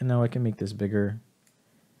it. And now I can make this bigger.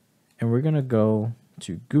 And we're going to go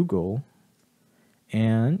to Google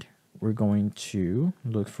and we're going to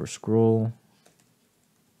look for ScrollReveal.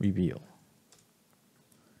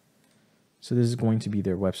 So this is going to be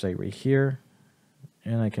their website right here.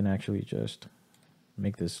 And I can actually just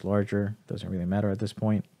make this larger. Doesn't really matter at this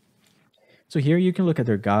point. So here you can look at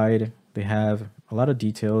their guide. They have a lot of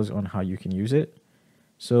details on how you can use it.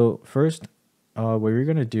 So first, what we're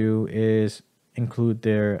going to do is include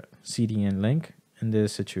their CDN link. In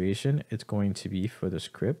this situation, it's going to be for the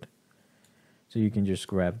script. So you can just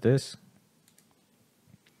grab this.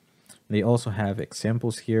 They also have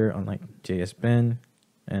examples here on like JSBin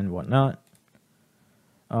and whatnot.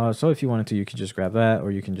 So if you wanted to, you can just grab that,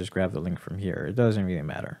 or you can just grab the link from here. It doesn't really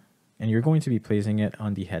matter. And you're going to be placing it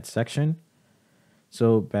on the head section.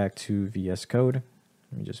 So back to VS Code.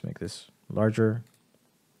 Let me just make this larger.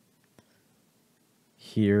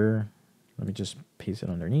 Here, let me just paste it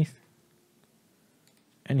underneath.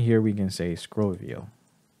 And here we can say ScrollReveal,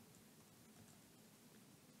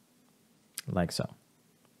 like so.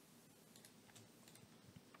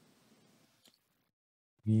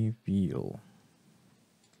 Reveal.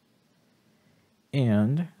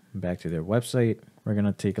 And back to their website, we're going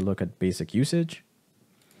to take a look at basic usage.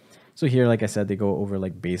 So here, like I said, they go over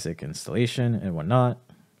like basic installation and whatnot.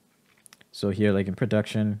 So here, like in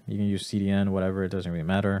production, you can use CDN, whatever, it doesn't really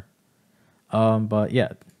matter. But yeah,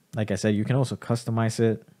 like I said, you can also customize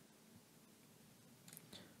it.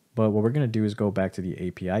 But what we're going to do is go back to the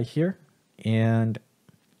API here. And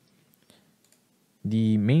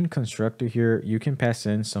the main constructor here, you can pass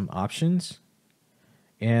in some options.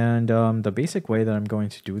 And the basic way that I'm going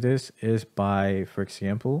to do this is by, for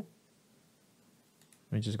example,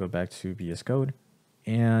 let me just go back to VS Code.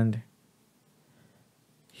 And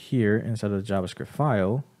here inside of the JavaScript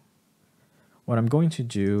file, what I'm going to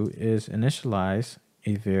do is initialize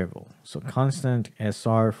a variable. So constant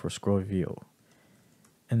SR for ScrollReveal.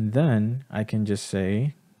 And then I can just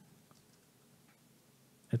say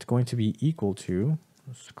it's going to be equal to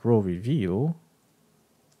ScrollReveal.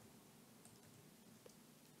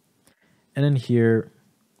 And then here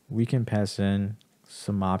we can pass in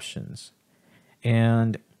some options.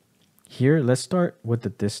 And here, let's start with the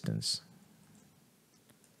distance.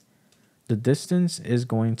 The distance is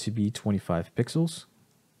going to be 25 pixels.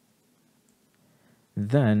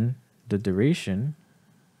 Then the duration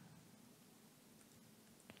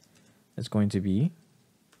is going to be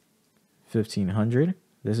 1500.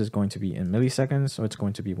 This is going to be in milliseconds, so it's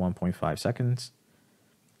going to be 1.5 seconds.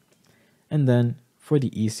 And then for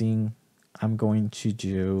the easing, I'm going to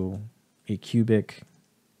do a cubic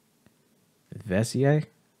Vesier.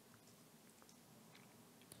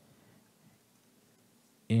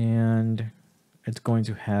 And it's going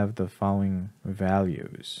to have the following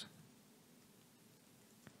values.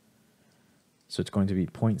 So it's going to be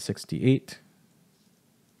 0.68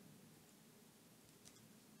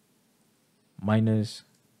 minus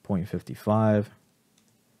 0.55,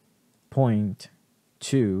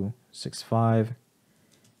 0.265,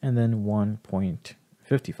 and then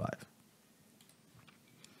 1.55.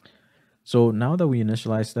 So now that we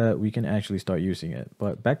initialize that, we can actually start using it.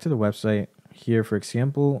 But back to the website here, for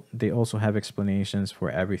example, they also have explanations for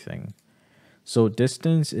everything. So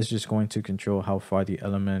distance is just going to control how far the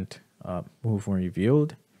element moved when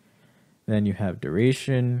revealed. Then you have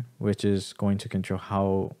duration, which is going to control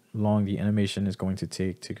how long the animation is going to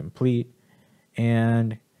take to complete.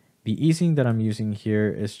 And the easing that I'm using here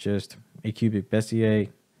is just a cubic Bezier,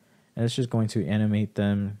 and it's just going to animate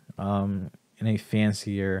them in a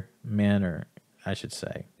fancier manner, I should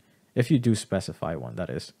say, if you do specify one,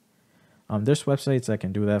 that is. There's websites that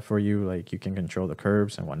can do that for you, like you can control the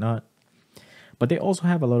curves and whatnot. But they also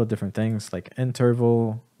have a lot of different things like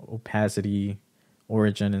interval, opacity,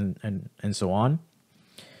 origin, and so on.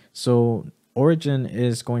 So origin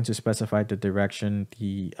is going to specify the direction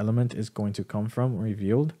the element is going to come from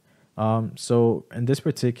revealed. So in this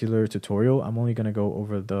particular tutorial, I'm only going to go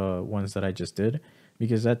over the ones that I just did,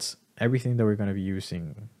 because that's everything that we're going to be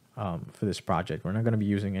using for this project. We're not going to be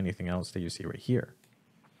using anything else that you see right here.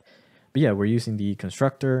 But yeah, we're using the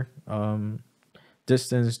constructor,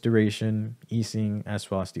 distance, duration, easing, as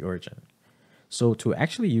well as the origin. So to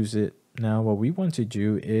actually use it now, what we want to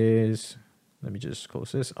do is, let me just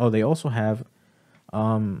close this. Oh, they also have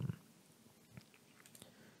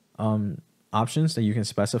options that you can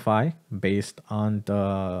specify based on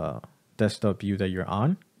the desktop view that you're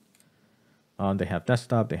on. They have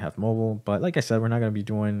desktop, they have mobile, but like I said, we're not going to be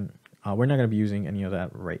doing, we're not going to be using any of that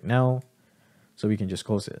right now. So we can just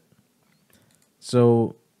close it.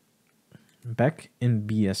 So back in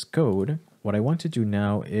VS Code, what I want to do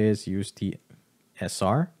now is use the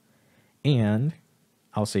SR, and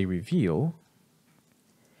I'll say reveal.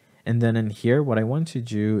 And then in here, what I want to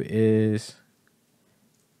do is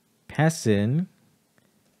pass in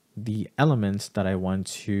the elements that I want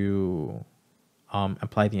to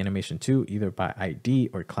apply the animation to, either by ID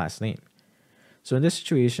or class name. So in this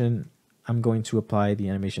situation, I'm going to apply the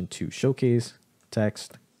animation to showcase,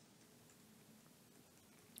 text,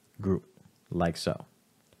 group, like so.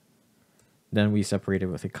 Then we separate it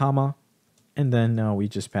with a comma, and then now we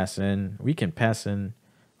just pass in, we can pass in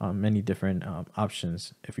many different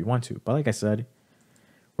options if we want to. But like I said,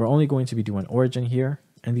 we're only going to be doing origin here,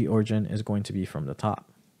 and the origin is going to be from the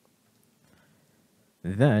top.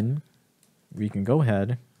 Then we can go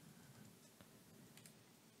ahead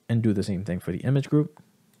and do the same thing for the image group.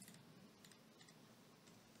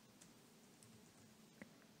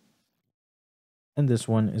 And this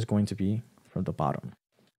one is going to be from the bottom.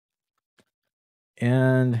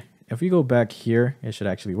 And if we go back here, it should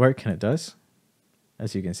actually work, and it does,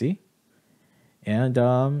 as you can see. And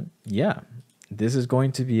yeah, this is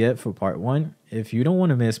going to be it for part 1. If you don't want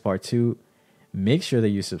to miss part 2, make sure that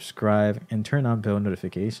you subscribe and turn on bell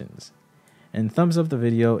notifications. And thumbs up the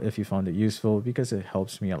video if you found it useful, because it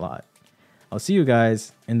helps me a lot. I'll see you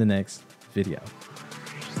guys in the next video.